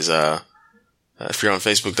anyways, if you're on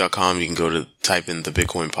facebook.com, you can go to type in the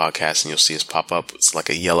Bitcoin podcast and you'll see us pop up. It's like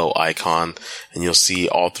a yellow icon and you'll see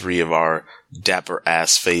all 3 of our dapper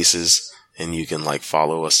ass faces and you can like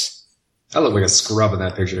follow us. I look like a scrub in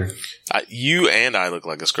that picture. You and I look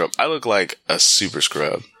like a scrub. I look like a super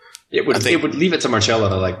scrub. It would leave it to Marcello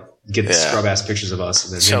to like get the scrub ass pictures of us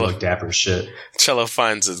and then Cello look dapper as shit. Cello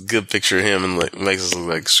finds a good picture of him and like, makes us look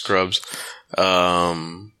like scrubs.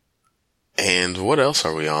 And what else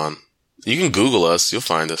are we on? You can Google us. You'll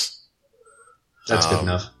find us. That's good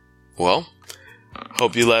enough. Well,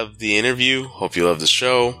 hope you loved the interview. Hope you loved the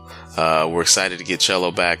show. We're excited to get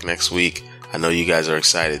Cello back next week. I know you guys are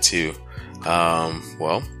excited too.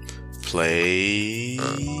 Well, play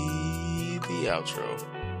the outro.